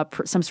have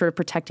some sort of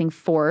protecting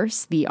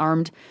force, the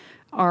armed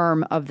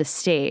arm of the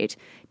state,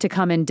 to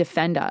come and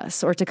defend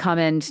us or to come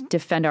and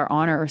defend our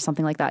honor or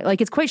something like that.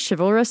 Like, it's quite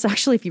chivalrous,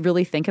 actually, if you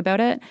really think about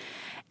it.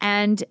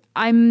 And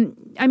I mean,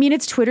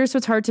 it's Twitter, so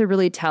it's hard to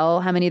really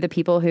tell how many of the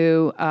people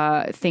who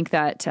think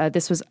that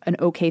this was an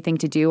okay thing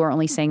to do are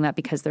only saying that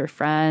because they're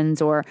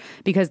friends or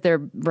because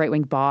they're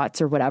right-wing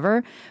bots or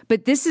whatever.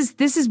 But this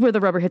is where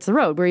the rubber hits the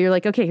road, where you're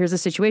like, okay, here's a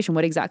situation.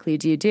 What exactly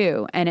do you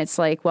do? And it's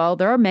like, well,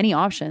 there are many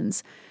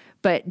options,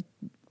 but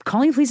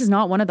calling the police is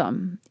not one of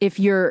them. If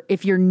you're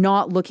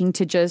not looking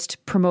to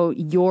just promote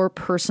your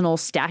personal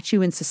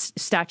stature in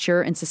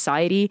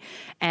society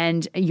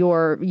and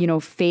your,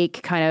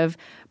 fake kind of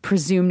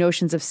presumed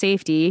notions of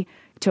safety,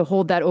 to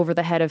hold that over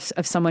the head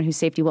of someone whose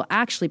safety will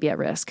actually be at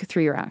risk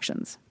through your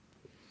actions.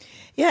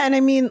 Yeah, and I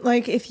mean,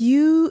 like, if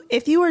you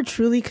are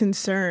truly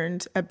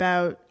concerned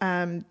about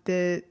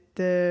the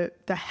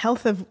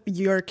health of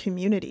your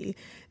community,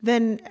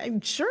 then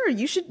I'm sure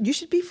you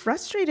should be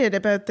frustrated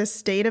about the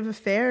state of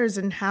affairs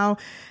and how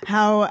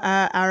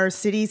our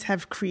cities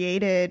have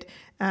created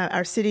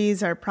our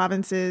cities, our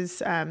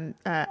provinces,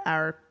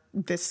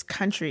 this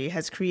country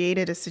has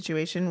created a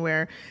situation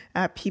where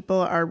people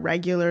are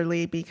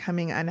regularly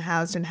becoming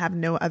unhoused and have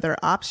no other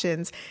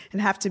options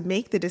and have to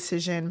make the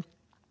decision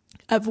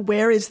of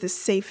where is the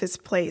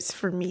safest place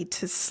for me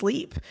to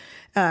sleep,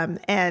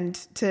 and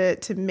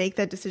to make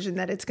that decision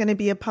that it's going to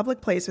be a public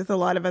place with a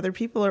lot of other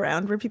people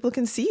around where people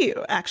can see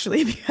you,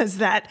 actually, because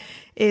that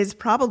is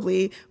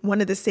probably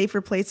one of the safer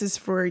places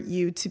for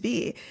you to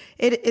be.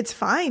 It's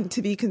fine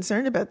to be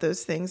concerned about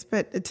those things,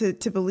 but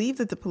to believe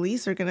that the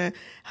police are going to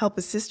help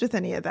assist with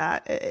any of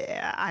that,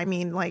 I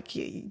mean, like,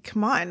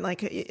 come on,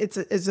 like, it's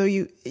as though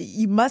you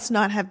must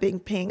not have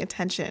been paying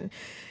attention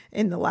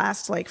in the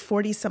last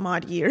 40 some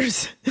odd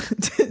years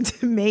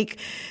to make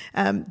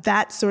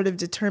that sort of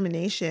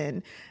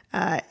determination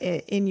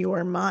in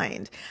your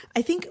mind.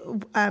 I think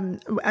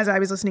as I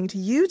was listening to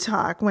you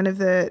talk, one of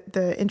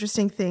the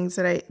interesting things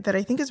that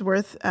I think is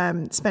worth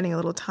spending a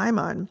little time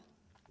on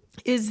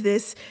is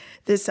this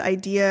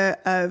idea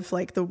of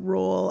the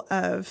role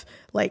of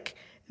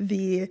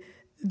the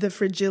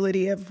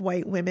fragility of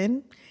white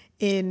women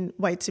in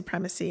white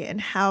supremacy and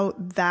how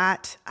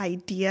that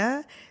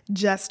idea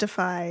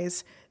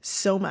justifies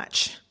so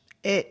much.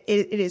 It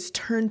is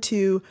turned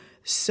to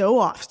so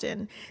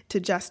often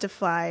to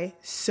justify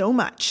so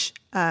much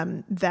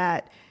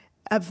that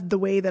of the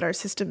way that our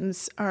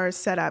systems are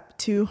set up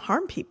to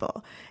harm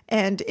people.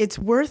 And it's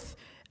worth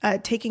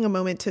taking a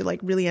moment to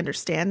really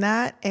understand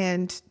that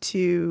and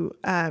to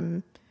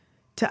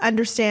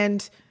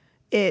understand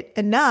it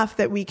enough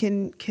that we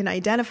can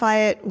identify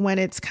it when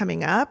it's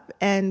coming up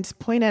and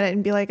point at it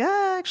and be like,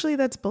 actually,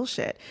 that's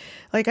bullshit.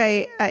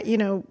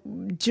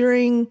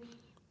 During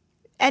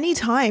any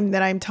time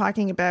that I'm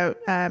talking about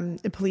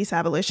police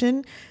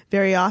abolition,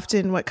 very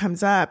often what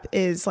comes up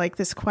is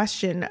this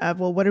question of,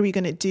 well, what are we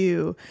going to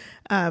do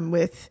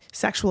with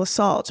sexual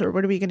assault, or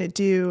what are we going to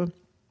do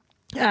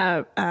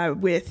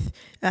with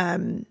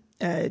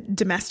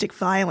domestic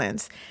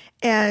violence?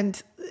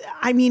 And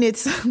I mean,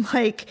 it's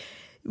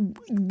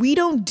we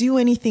don't do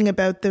anything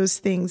about those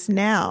things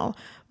now,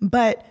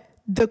 but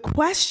that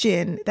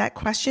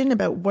question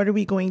about what are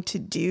we going to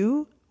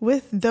do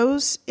with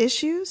those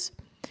issues,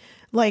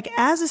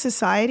 as a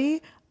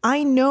society,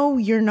 I know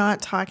you're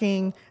not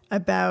talking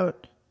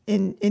about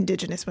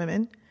Indigenous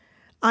women.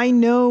 I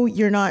know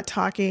you're not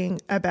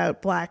talking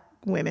about Black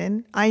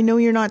women. I know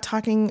you're not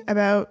talking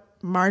about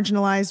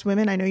marginalized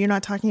women. I know you're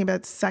not talking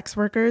about sex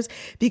workers,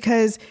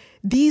 because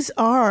these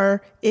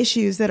are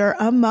issues that are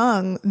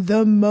among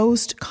the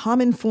most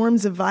common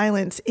forms of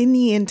violence in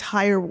the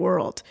entire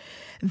world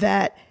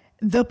that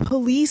the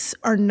police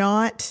are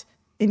not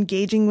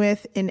engaging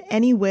with in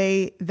any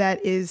way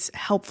that is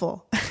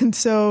helpful. And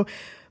so,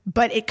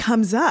 but it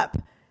comes up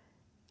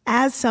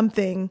as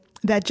something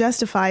that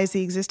justifies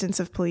the existence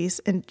of police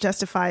and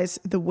justifies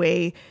the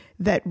way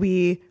that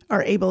we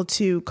are able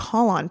to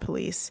call on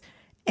police.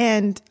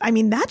 And I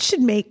mean, that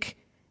should make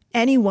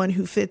anyone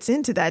who fits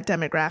into that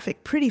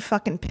demographic pretty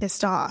fucking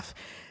pissed off,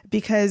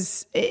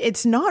 because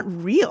it's not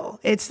real.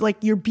 It's like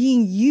you're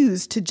being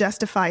used to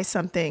justify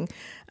something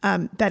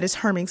that is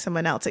harming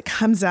someone else. It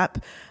comes up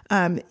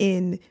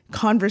in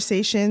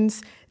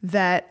conversations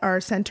that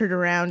are centered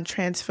around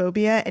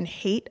transphobia and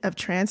hate of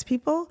trans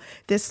people.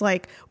 This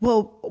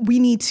well, we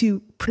need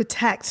to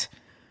protect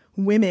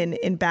women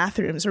in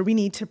bathrooms, or we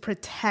need to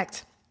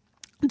protect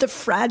the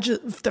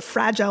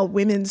fragile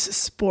women's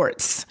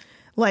sports.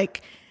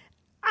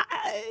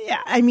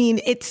 I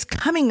mean, it's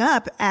coming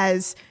up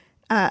as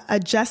a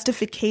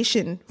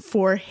justification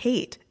for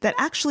hate that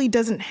actually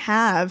doesn't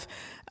have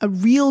a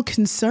real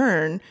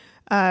concern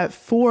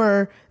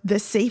for the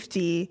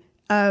safety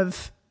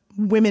of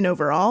women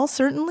overall,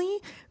 certainly,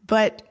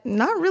 but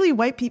not really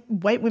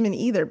white women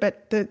either.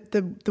 But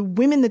the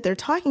women that they're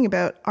talking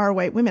about are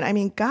white women. I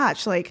mean,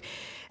 gosh,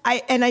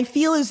 I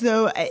feel as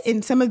though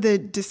in some of the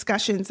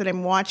discussions that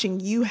I'm watching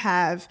you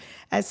have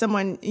as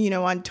someone,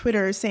 on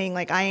Twitter saying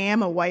I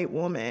am a white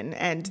woman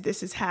and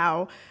this is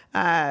how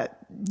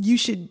you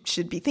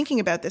should be thinking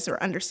about this or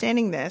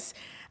understanding this,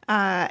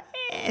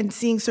 and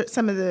seeing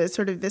some of the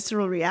sort of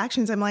visceral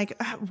reactions, I'm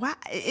like, wow,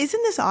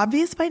 isn't this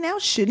obvious by now?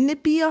 Shouldn't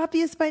it be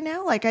obvious by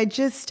now?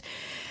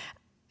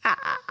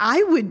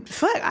 I would,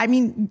 I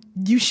mean,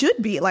 you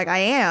should be, like I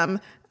am.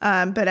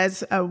 But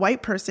as a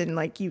white person,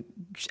 like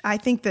I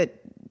think that,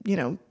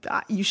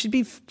 you should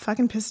be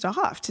fucking pissed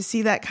off to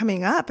see that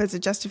coming up as a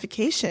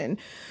justification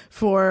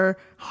for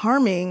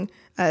harming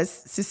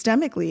us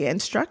systemically and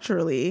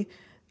structurally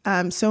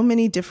so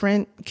many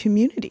different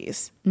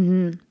communities.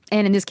 Mm-hmm.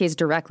 And in this case,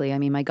 directly. I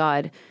mean, my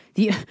God,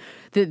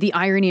 the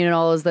irony in it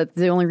all is that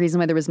the only reason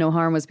why there was no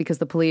harm was because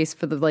the police,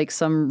 for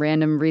some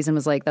random reason,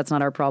 was like, that's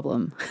not our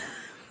problem.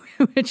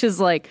 Which is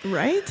like,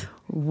 right?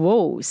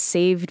 Whoa,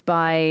 saved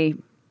by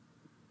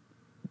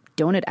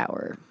donut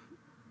hour.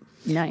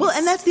 Nice. Well,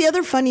 and that's the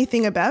other funny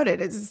thing about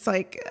it. It's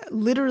like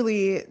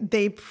literally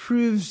they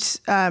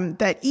proved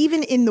that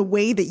even in the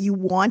way that you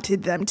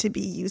wanted them to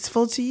be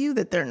useful to you,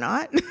 that they're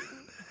not.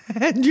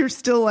 And you're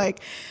still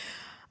like,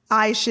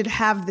 I should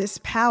have this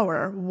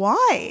power.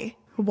 Why?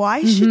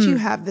 Why should you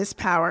have this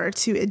power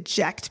to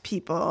eject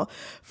people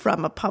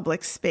from a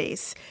public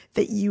space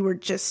that you were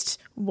just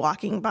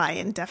walking by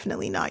and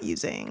definitely not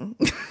using?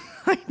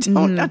 I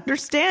don't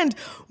understand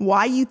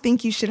why you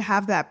think you should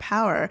have that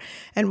power,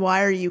 and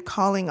why are you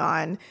calling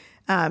on,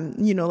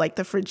 like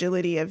the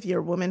fragility of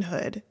your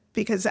womanhood?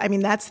 Because I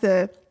mean, that's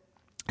the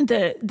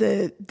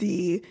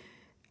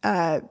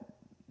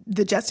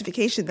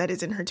justification that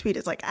is in her tweet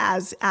is like,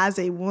 as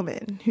a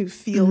woman who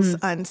feels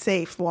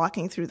unsafe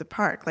walking through the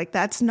park, like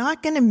that's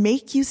not going to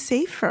make you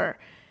safer.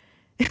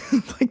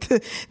 Like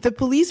the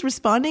police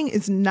responding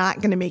is not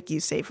going to make you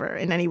safer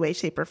in any way,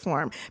 shape, or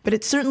form. But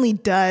it certainly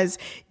does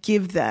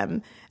give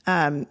them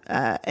an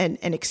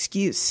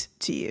excuse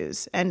to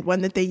use, and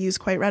one that they use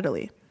quite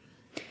readily.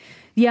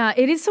 Yeah,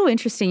 it is so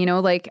interesting.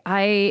 Like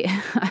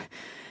I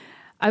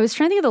was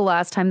trying to think of the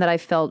last time that I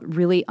felt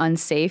really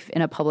unsafe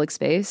in a public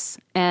space,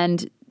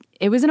 and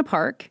it was in a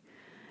park.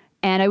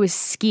 And I was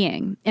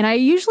skiing. And I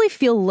usually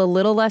feel a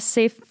little less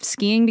safe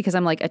skiing because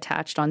I'm like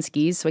attached on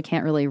skis, so I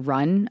can't really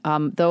run.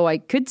 Though I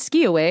could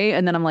ski away,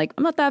 and then I'm like,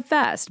 I'm not that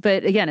fast.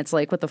 But again, it's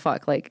like, what the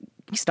fuck? Like,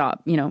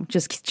 stop,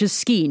 just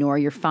ski, Nora,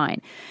 you're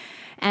fine.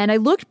 And I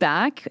looked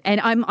back,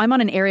 and I'm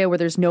on an area where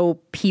there's no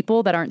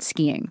people that aren't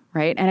skiing,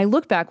 right? And I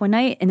looked back one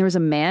night, and there was a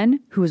man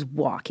who was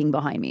walking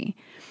behind me.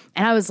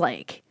 And I was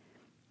like,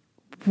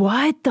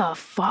 what the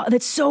fuck?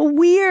 That's so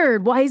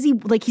weird. Why is he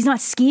like, he's not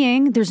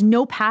skiing. There's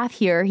no path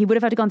here. He would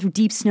have had to gone through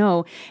deep snow.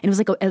 And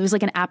it was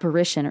like an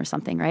apparition or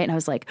something, right? And I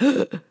was like,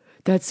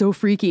 that's so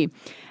freaky.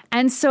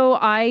 And so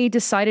I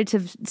decided to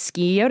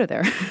ski out of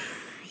there.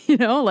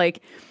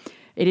 Like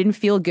it didn't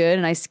feel good,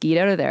 and I skied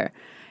out of there.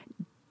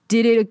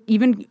 Did it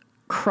even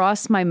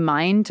cross my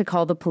mind to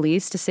call the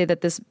police to say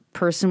that this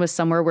person was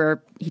somewhere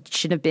where he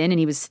shouldn't have been and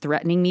he was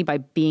threatening me by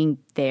being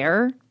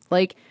there?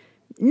 Like,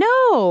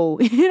 no,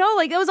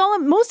 like that was all,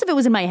 most of it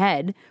was in my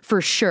head for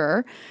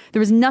sure.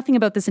 There was nothing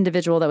about this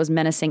individual that was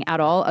menacing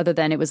at all, other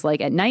than it was like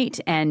at night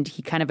and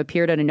he kind of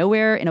appeared out of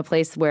nowhere in a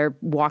place where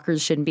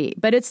walkers shouldn't be.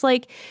 But it's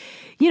like,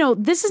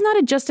 this is not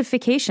a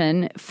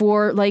justification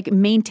for like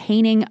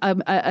maintaining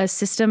a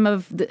system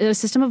of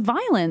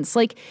violence.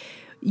 Like,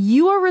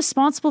 you are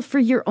responsible for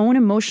your own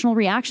emotional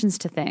reactions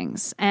to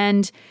things.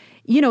 And,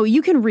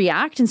 you can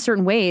react in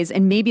certain ways,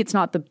 and maybe it's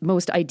not the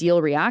most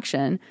ideal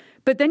reaction,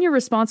 but then you're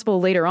responsible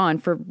later on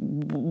for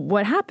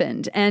what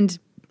happened. And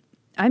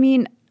I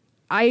mean,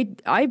 I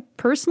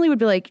personally would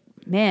be like,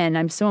 man,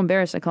 I'm so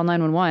embarrassed. I call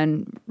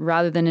 911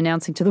 rather than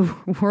announcing to the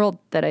world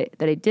that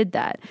I did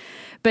that.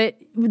 But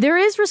there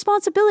is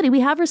responsibility. We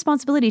have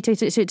responsibility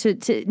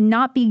to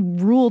not be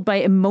ruled by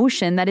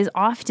emotion that is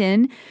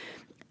often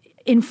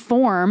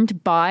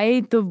informed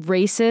by the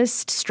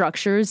racist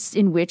structures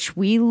in which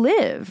we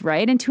live,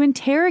 right? And to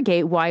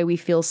interrogate why we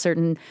feel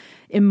certain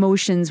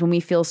emotions when we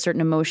feel certain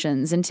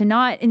emotions, and to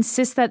not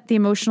insist that the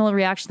emotional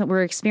reaction that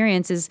we're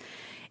experiencing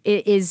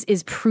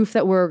is proof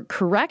that we're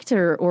correct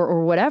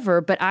or whatever,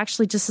 but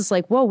actually just is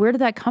like, whoa, where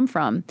did that come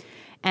from?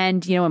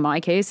 And, in my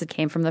case, it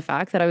came from the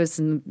fact that I was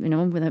in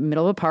the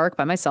middle of a park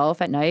by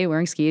myself at night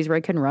wearing skis where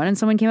I couldn't run, and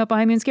someone came up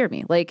behind me and scared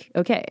me. Like,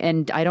 okay.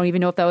 And I don't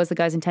even know if that was the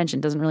guy's intention.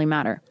 Doesn't really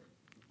matter.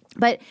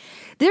 But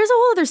there's a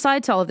whole other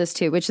side to all of this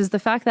too, which is the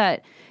fact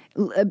that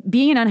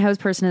being an unhoused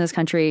person in this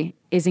country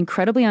is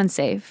incredibly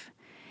unsafe,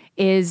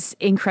 is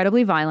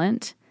incredibly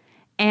violent.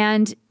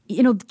 And,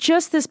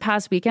 just this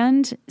past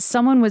weekend,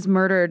 someone was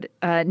murdered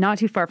not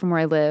too far from where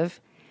I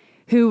live,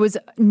 who was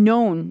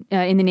known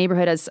in the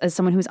neighborhood as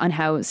someone who was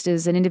unhoused,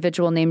 is an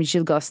individual named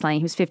Gilles Gosselin.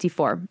 He was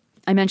 54.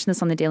 I mentioned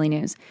this on the Daily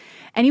News.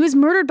 And he was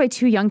murdered by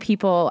two young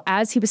people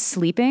as he was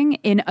sleeping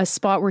in a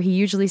spot where he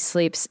usually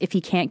sleeps if he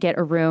can't get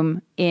a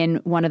room in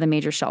one of the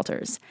major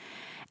shelters.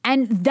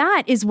 And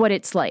that is what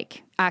it's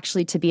like,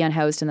 actually, to be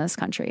unhoused in this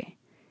country.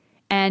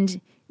 And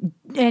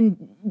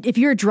if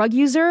you're a drug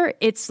user,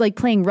 it's like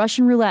playing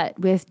Russian roulette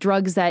with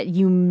drugs that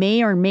you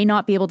may or may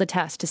not be able to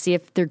test to see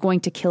if they're going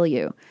to kill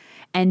you.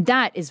 And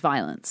that is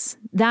violence.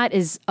 That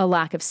is a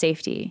lack of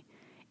safety.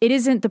 It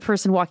isn't the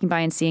person walking by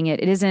and seeing it.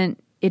 It isn't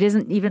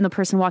even the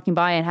person walking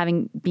by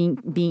and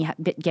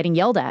getting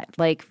yelled at.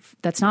 Like,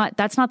 that's not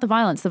the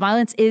violence. The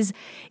violence is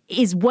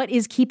what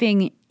is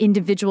keeping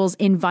individuals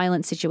in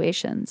violent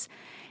situations.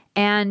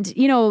 And,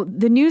 you know,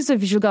 the news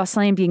of Gilles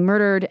Gosselin being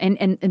murdered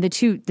and the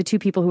two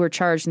people who were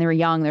charged, and they were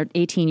young, they're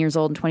 18 years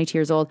old and 22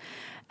 years old.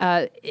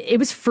 It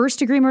was first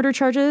degree murder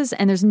charges,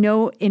 and there's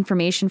no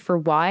information for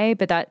why,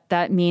 but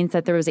that means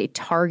that there was a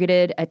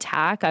targeted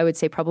attack. I would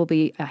say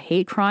probably a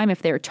hate crime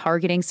if they're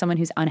targeting someone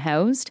who's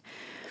unhoused.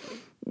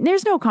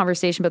 There's no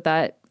conversation about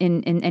that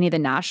in any of the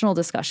national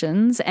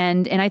discussions.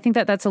 And I think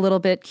that that's a little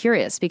bit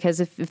curious, because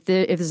if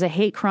there's a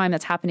hate crime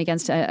that's happened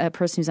against a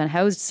person who's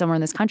unhoused somewhere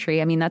in this country,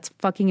 I mean, that's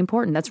fucking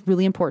important. That's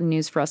really important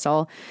news for us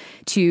all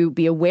to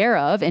be aware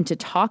of and to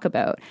talk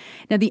about.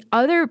 Now, the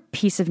other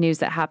piece of news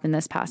that happened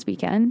this past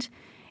weekend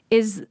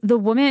is the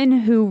woman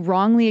who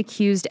wrongly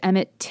accused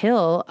Emmett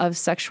Till of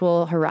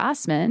sexual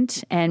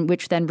harassment, and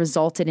which then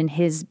resulted in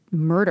his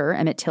murder.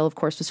 Emmett Till, of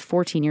course, was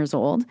 14 years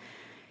old.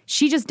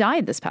 She just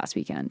died this past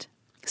weekend.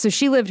 So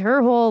she lived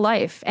her whole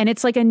life. And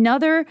it's like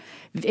another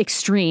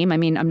extreme. I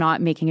mean, I'm not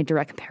making a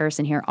direct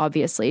comparison here,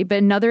 obviously, but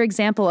another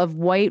example of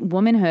white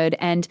womanhood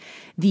and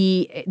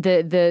the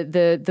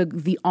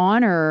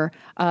honor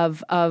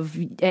of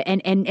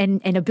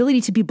and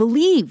ability to be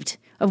believed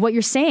of what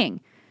you're saying,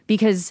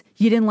 because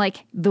you didn't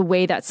like the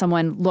way that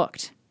someone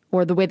looked,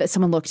 or the way that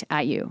someone looked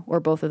at you,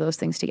 or both of those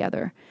things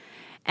together.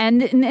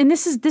 And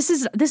this is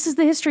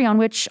the history on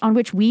which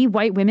we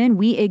white women,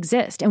 we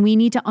exist, and we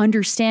need to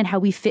understand how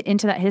we fit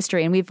into that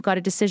history. And we've got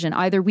a decision: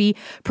 either we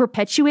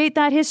perpetuate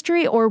that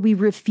history or we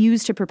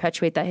refuse to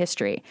perpetuate that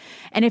history.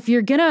 And if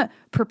you're gonna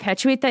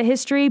perpetuate that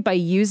history by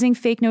using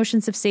fake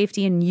notions of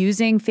safety and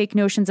using fake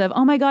notions of,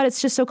 oh my God,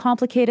 it's just so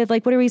complicated,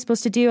 like what are we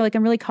supposed to do? Like,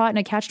 I'm really caught in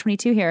a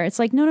catch-22 here. It's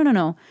like,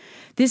 no.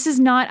 This is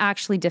not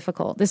actually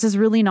difficult. This is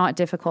really not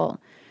difficult.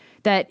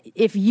 That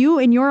if you,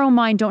 in your own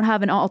mind, don't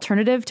have an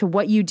alternative to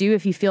what you do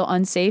if you feel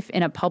unsafe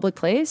in a public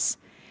place,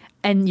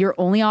 and your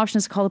only option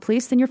is to call the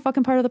police, then you're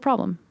fucking part of the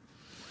problem.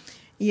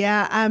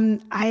 Yeah,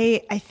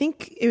 I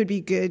think it would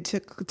be good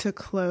to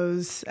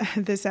close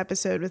this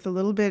episode with a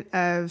little bit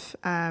of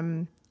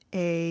a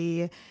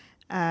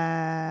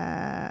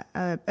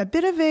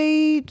bit of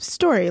a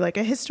story, like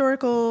a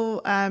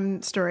historical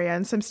story,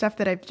 on some stuff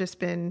that I've just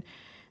been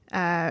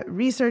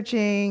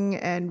researching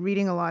and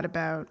reading a lot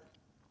about.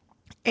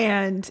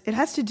 And it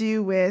has to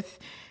do with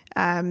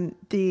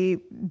the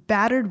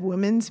battered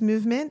women's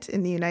movement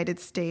in the United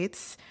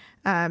States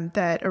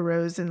that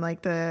arose in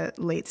like the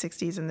late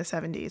 60s and the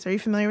 70s. Are you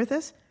familiar with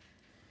this?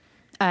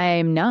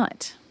 I'm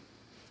not.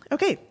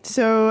 Okay.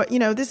 So, you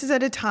know, this is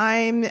at a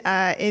time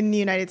in the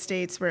United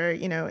States where,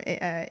 you know,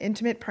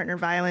 intimate partner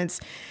violence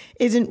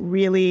isn't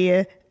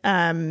really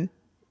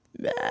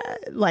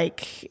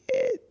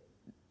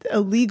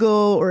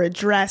illegal or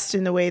addressed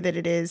in the way that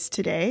it is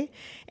today.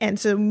 And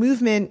so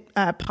movement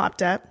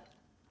popped up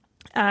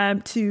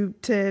to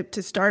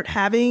start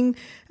having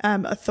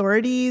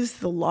authorities,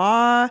 the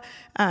law,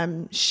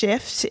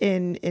 shift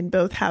in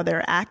both how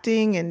they're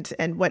acting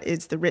and what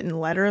is the written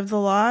letter of the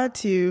law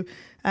to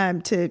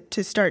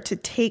start to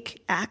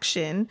take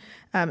action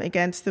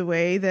against the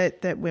way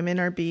that women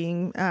are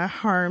being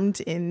harmed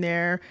in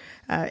their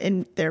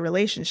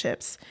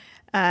relationships.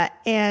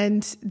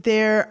 And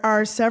there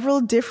are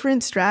several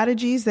different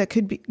strategies that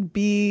could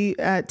be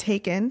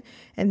taken.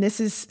 And this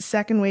is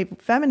second wave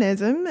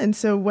feminism. And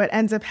so what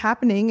ends up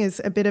happening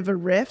is a bit of a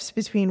rift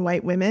between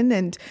white women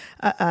and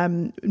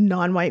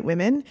non-white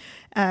women.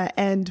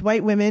 And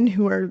white women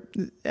who are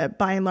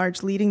by and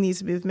large leading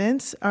these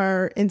movements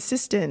are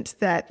insistent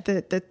that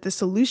the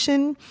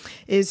solution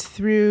is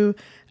through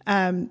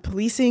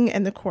policing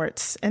and the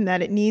courts, and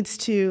that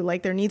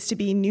there needs to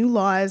be new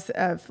laws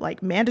of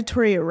like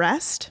mandatory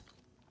arrest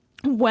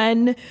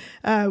when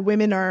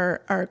women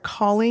are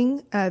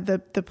calling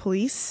the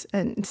police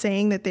and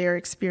saying that they are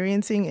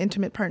experiencing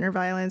intimate partner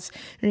violence.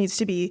 There needs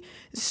to be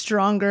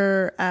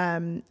stronger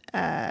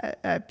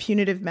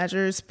punitive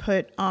measures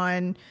put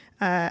on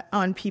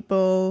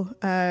people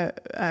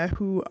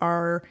who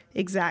are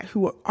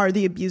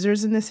the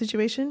abusers in this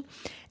situation.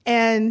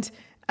 And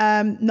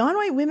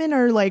non-white women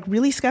are like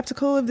really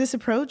skeptical of this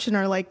approach and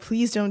are like,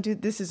 please don't do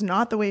this. Is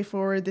not the way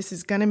forward. This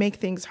is going to make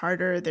things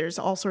harder. There's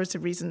all sorts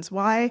of reasons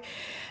why.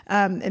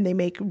 And they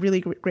make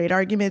really great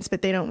arguments,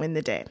 but they don't win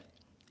the day.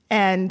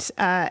 And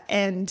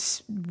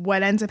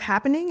what ends up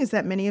happening is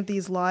that many of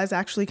these laws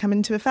actually come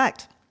into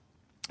effect.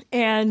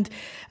 And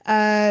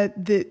what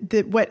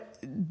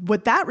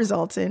that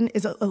results in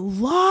is a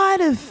lot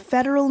of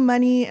federal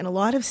money and a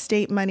lot of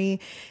state money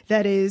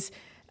that is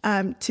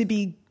to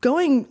be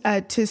going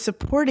to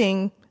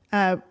supporting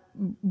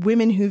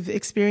women who've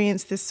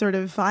experienced this sort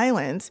of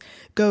violence,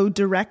 go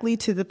directly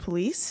to the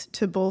police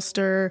to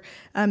bolster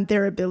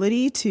their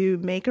ability to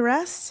make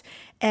arrests.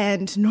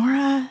 And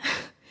Nora,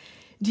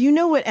 do you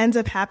know what ends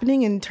up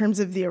happening in terms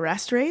of the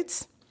arrest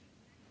rates?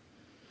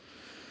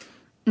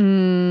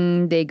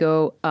 They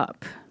go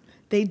up.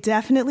 They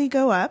definitely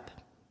go up.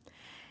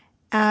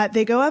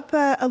 They go up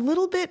a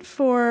little bit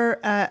for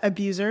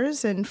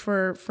abusers and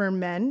for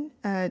men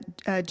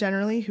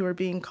generally who are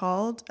being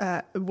called.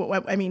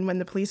 When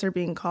the police are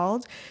being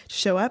called to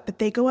show up, but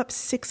they go up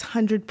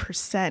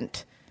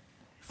 600%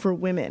 for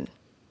women.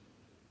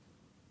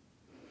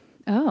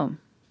 Oh.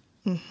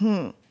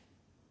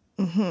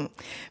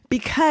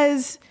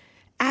 Because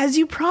as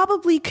you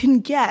probably can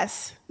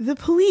guess, the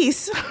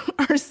police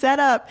are set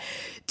up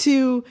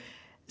to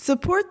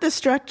support the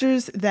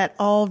structures that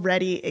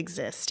already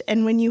exist.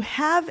 And when you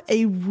have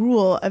a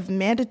rule of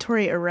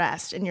mandatory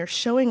arrest and you're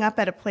showing up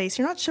at a place,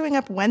 you're not showing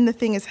up when the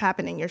thing is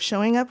happening, you're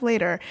showing up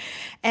later,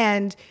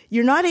 and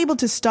you're not able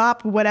to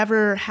stop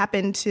whatever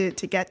happened to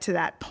get to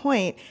that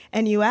point,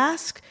 and you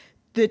ask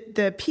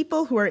the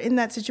people who are in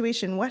that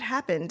situation what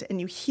happened, and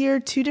you hear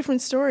two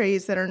different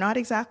stories that are not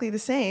exactly the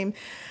same.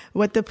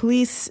 What the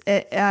police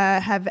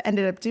have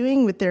ended up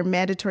doing with their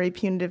mandatory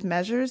punitive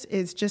measures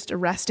is just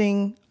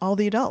arresting all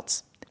the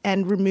adults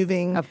and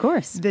removing, of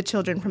course, the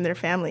children from their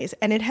families.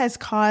 And it has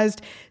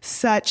caused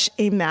such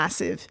a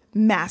massive,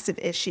 massive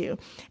issue.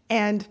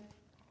 And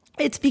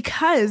it's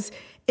because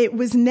they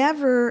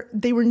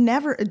were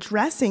never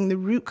addressing the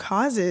root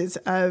causes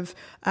of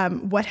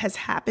what has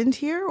happened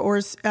here, or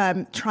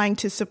trying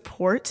to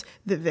support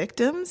the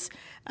victims,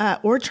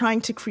 or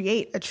trying to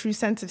create a true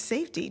sense of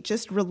safety,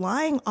 just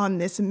relying on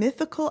this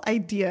mythical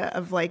idea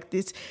of like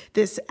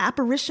this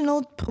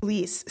apparitional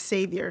police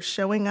savior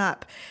showing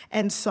up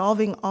and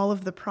solving all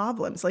of the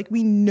problems. Like,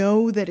 we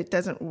know that it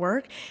doesn't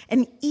work.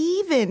 And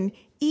even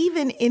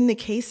in the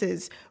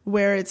cases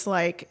where it's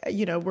like,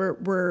 you know,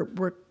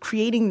 we're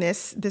creating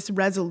this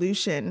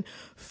resolution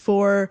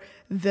for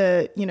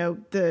the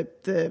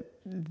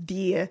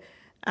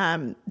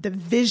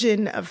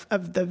vision of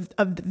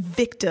the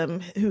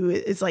victim, who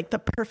is like the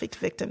perfect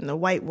victim, the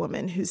white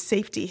woman whose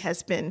safety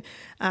has been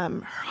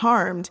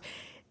harmed.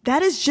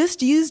 That is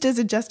just used as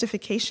a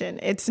justification.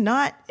 It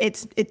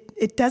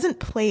doesn't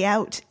play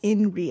out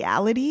in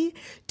reality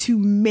to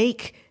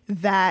make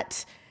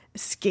that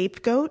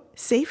scapegoat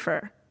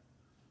safer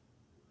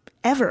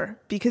ever,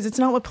 because it's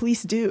not what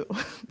police do.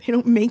 They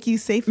don't make you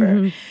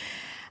safer.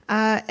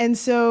 And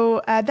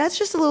so that's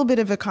just a little bit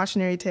of a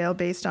cautionary tale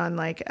based on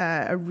like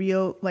a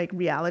real like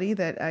reality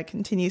that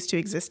continues to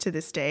exist to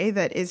this day,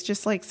 that is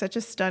just like such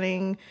a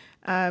stunning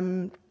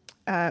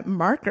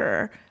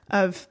marker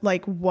of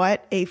like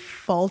what a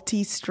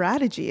faulty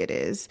strategy it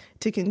is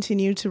to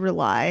continue to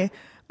rely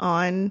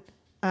on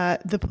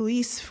the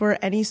police for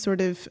any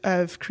sort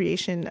of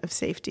creation of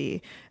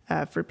safety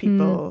for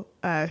people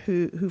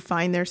who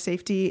find their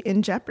safety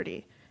in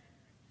jeopardy.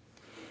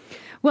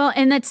 Well,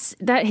 and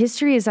that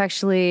history is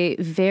actually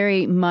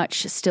very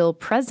much still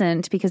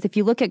present, because if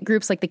you look at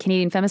groups like the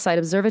Canadian Femicide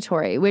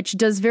Observatory, which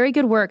does very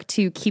good work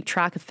to keep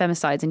track of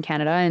femicides in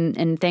Canada,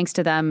 and thanks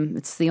to them,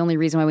 it's the only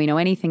reason why we know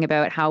anything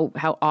about how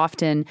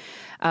often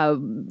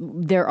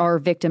there are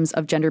victims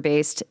of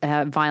gender-based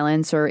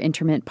violence, or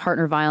intimate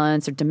partner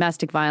violence, or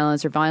domestic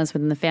violence, or violence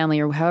within the family,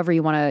 or however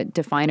you want to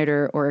define it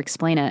or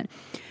explain it.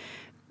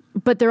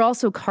 But they're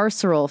also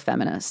carceral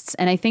feminists.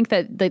 And I think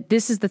that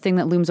this is the thing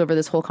that looms over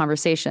this whole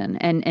conversation.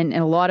 And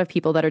a lot of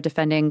people that are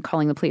defending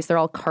calling the police, they're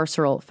all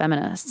carceral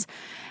feminists.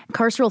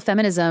 Carceral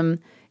feminism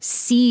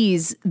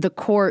sees the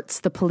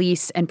courts, the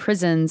police, and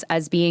prisons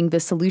as being the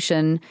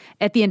solution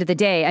at the end of the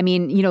day. I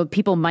mean, you know,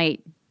 people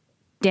might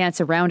dance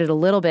around it a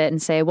little bit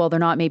and say, well, they're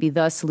not maybe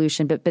the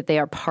solution, but they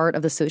are part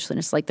of the solution.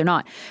 It's like they're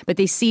not. But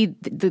they see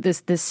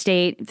the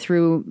state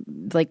through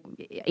like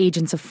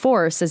agents of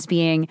force as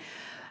being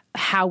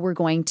how we're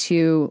going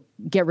to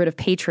get rid of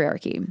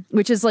patriarchy,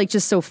 which is like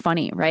just so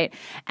funny, right?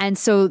 And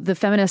so the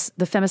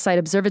Femicide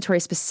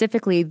Observatory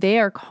specifically, they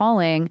are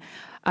calling,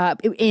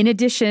 in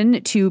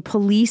addition to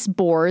police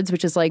boards,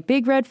 which is like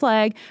big red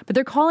flag, but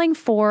they're calling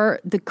for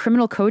the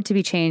criminal code to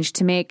be changed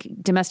to make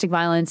domestic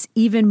violence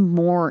even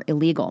more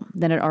illegal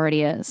than it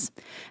already is.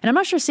 And I'm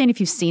not sure, Sane,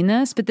 if you've seen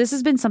this, but this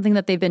has been something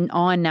that they've been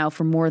on now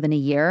for more than a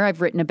year.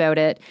 I've written about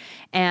it.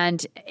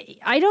 And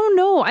I don't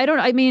know.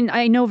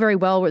 I know very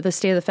well where the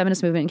state of the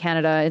feminist movement in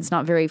Canada, it's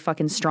not very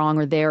fucking strong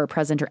or there or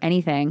present or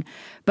anything.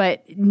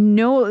 But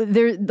no,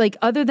 they're like,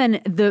 other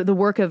than the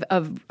work of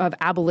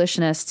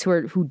abolitionists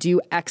who do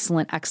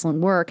excellent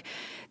work,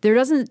 there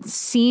doesn't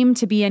seem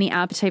to be any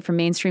appetite for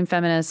mainstream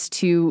feminists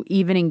to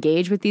even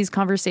engage with these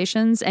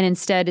conversations. And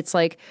instead, it's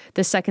like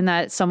the second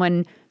that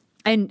someone,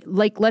 and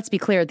like, let's be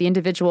clear, the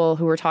individual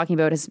who we're talking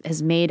about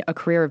has made a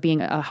career of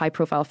being a high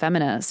profile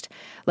feminist.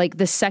 Like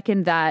the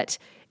second that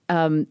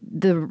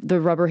the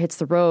rubber hits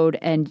the road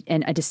and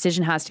a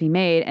decision has to be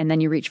made, and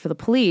then you reach for the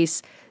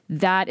police,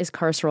 that is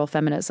carceral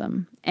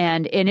feminism.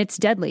 And it's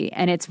deadly,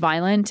 and it's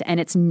violent, and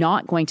it's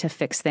not going to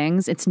fix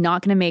things. It's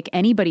not going to make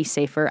anybody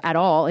safer at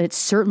all. It's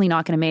certainly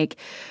not going to make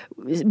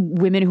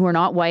women who are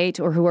not white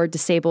or who are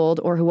disabled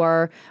or who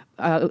are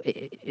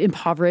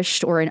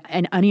impoverished or in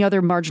any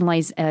other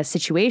marginalized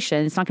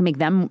situation. It's not going to make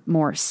them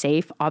more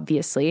safe,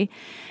 obviously.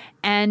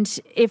 And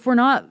if we're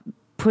not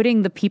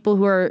putting the people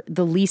who are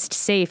the least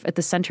safe at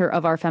the center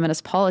of our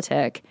feminist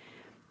politic,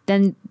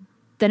 then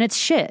it's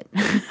shit.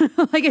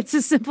 Like, it's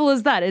as simple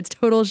as that. It's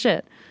total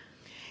shit.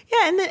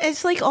 Yeah, and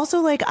it's like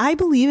also like I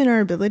believe in our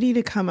ability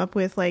to come up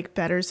with like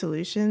better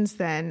solutions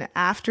than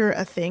after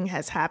a thing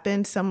has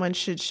happened, someone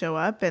should show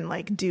up and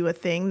like do a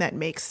thing that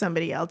makes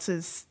somebody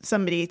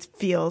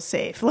feel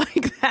safe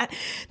like that.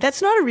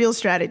 That's not a real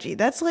strategy.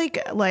 That's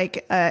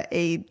like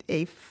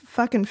a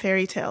fucking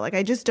fairy tale. Like,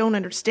 I just don't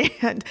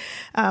understand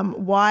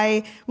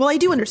why. Well, I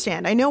do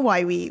understand. I know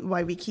why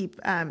we keep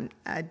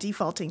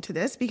defaulting to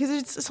this, because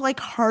it's like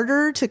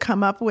harder to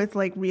come up with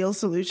like real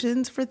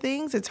solutions for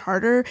things. It's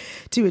harder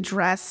to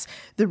address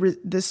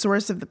the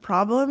source of the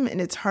problem,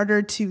 and it's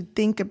harder to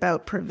think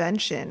about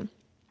prevention.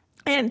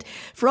 And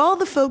for all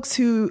the folks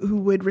who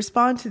would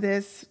respond to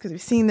this, because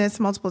we've seen this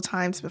multiple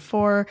times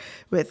before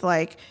with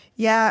like,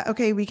 yeah,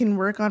 okay, we can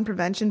work on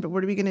prevention, but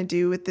what are we going to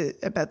do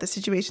about the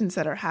situations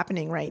that are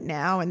happening right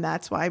now? And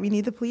that's why we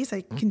need the police.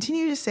 I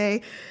continue to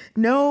say,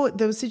 no,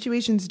 those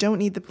situations don't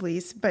need the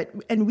police,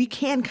 and we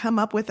can come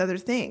up with other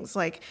things,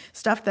 like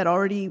stuff that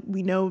already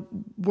we know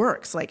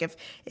works. Like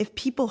if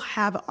people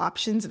have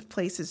options of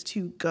places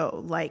to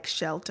go, like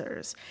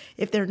shelters,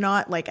 if they're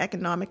not like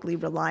economically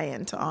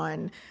reliant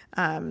on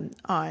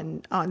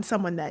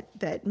someone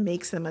that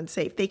makes them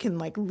unsafe, they can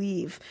like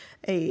leave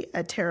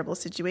a terrible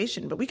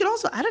situation. But we could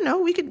also, I don't know,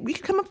 we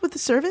could come up with a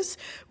service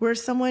where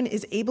someone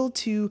is able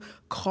to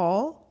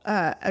call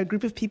a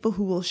group of people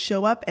who will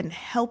show up and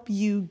help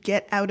you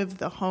get out of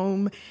the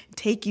home,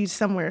 take you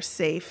somewhere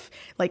safe,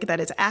 like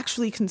that is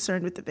actually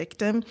concerned with the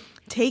victim,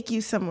 take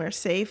you somewhere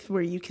safe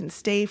where you can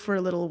stay for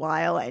a little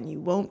while and you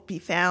won't be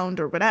found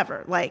or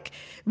whatever. Like,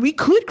 we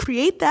could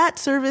create that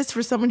service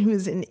for someone who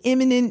is in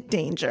imminent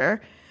danger,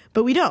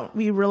 but we don't.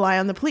 We rely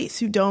on the police,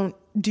 who don't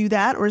do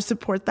that or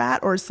support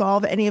that or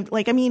solve any of,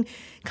 like, I mean,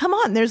 come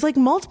on, there's like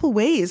multiple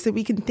ways that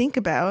we can think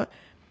about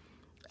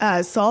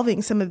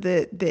solving some of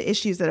the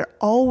issues that are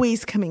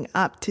always coming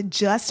up to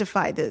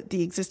justify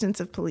the existence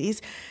of police,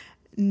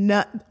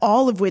 not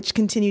all of which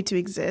continue to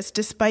exist,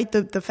 despite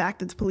the fact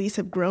that the police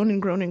have grown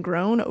and grown and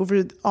grown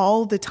over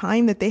all the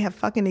time that they have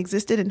fucking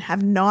existed and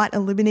have not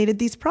eliminated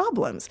these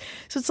problems.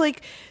 So it's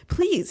like,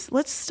 please,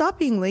 let's stop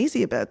being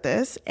lazy about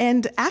this.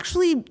 And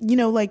actually, you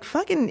know, like,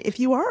 fucking, if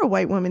you are a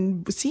white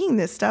woman seeing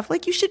this stuff,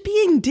 like, you should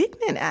be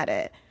indignant at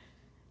it.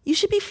 You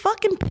should be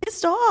fucking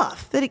pissed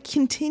off that it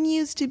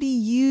continues to be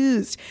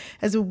used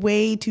as a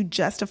way to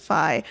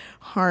justify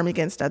harm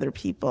against other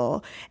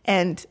people,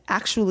 and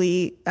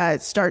actually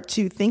start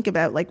to think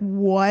about, like,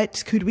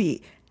 what could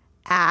we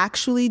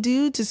actually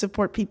do to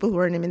support people who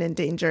are in imminent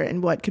danger,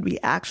 and what could we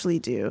actually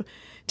do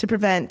to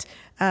prevent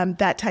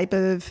that type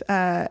of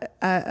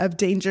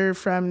danger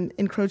from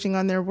encroaching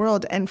on their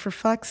world. And for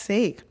fuck's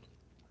sake,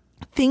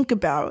 think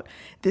about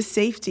the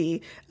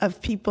safety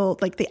of people,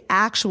 like the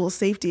actual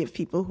safety of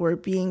people who are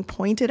being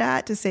pointed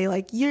at to say,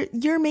 like,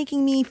 you're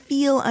making me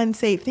feel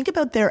unsafe. Think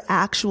about their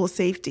actual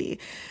safety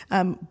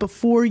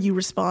before you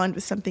respond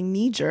with something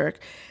knee-jerk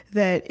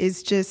that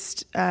is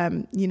just,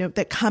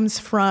 that comes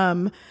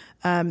from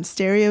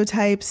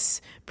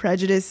stereotypes,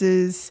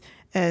 prejudices,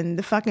 and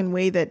the fucking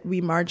way that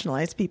we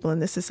marginalize people in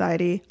this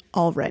society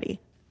already.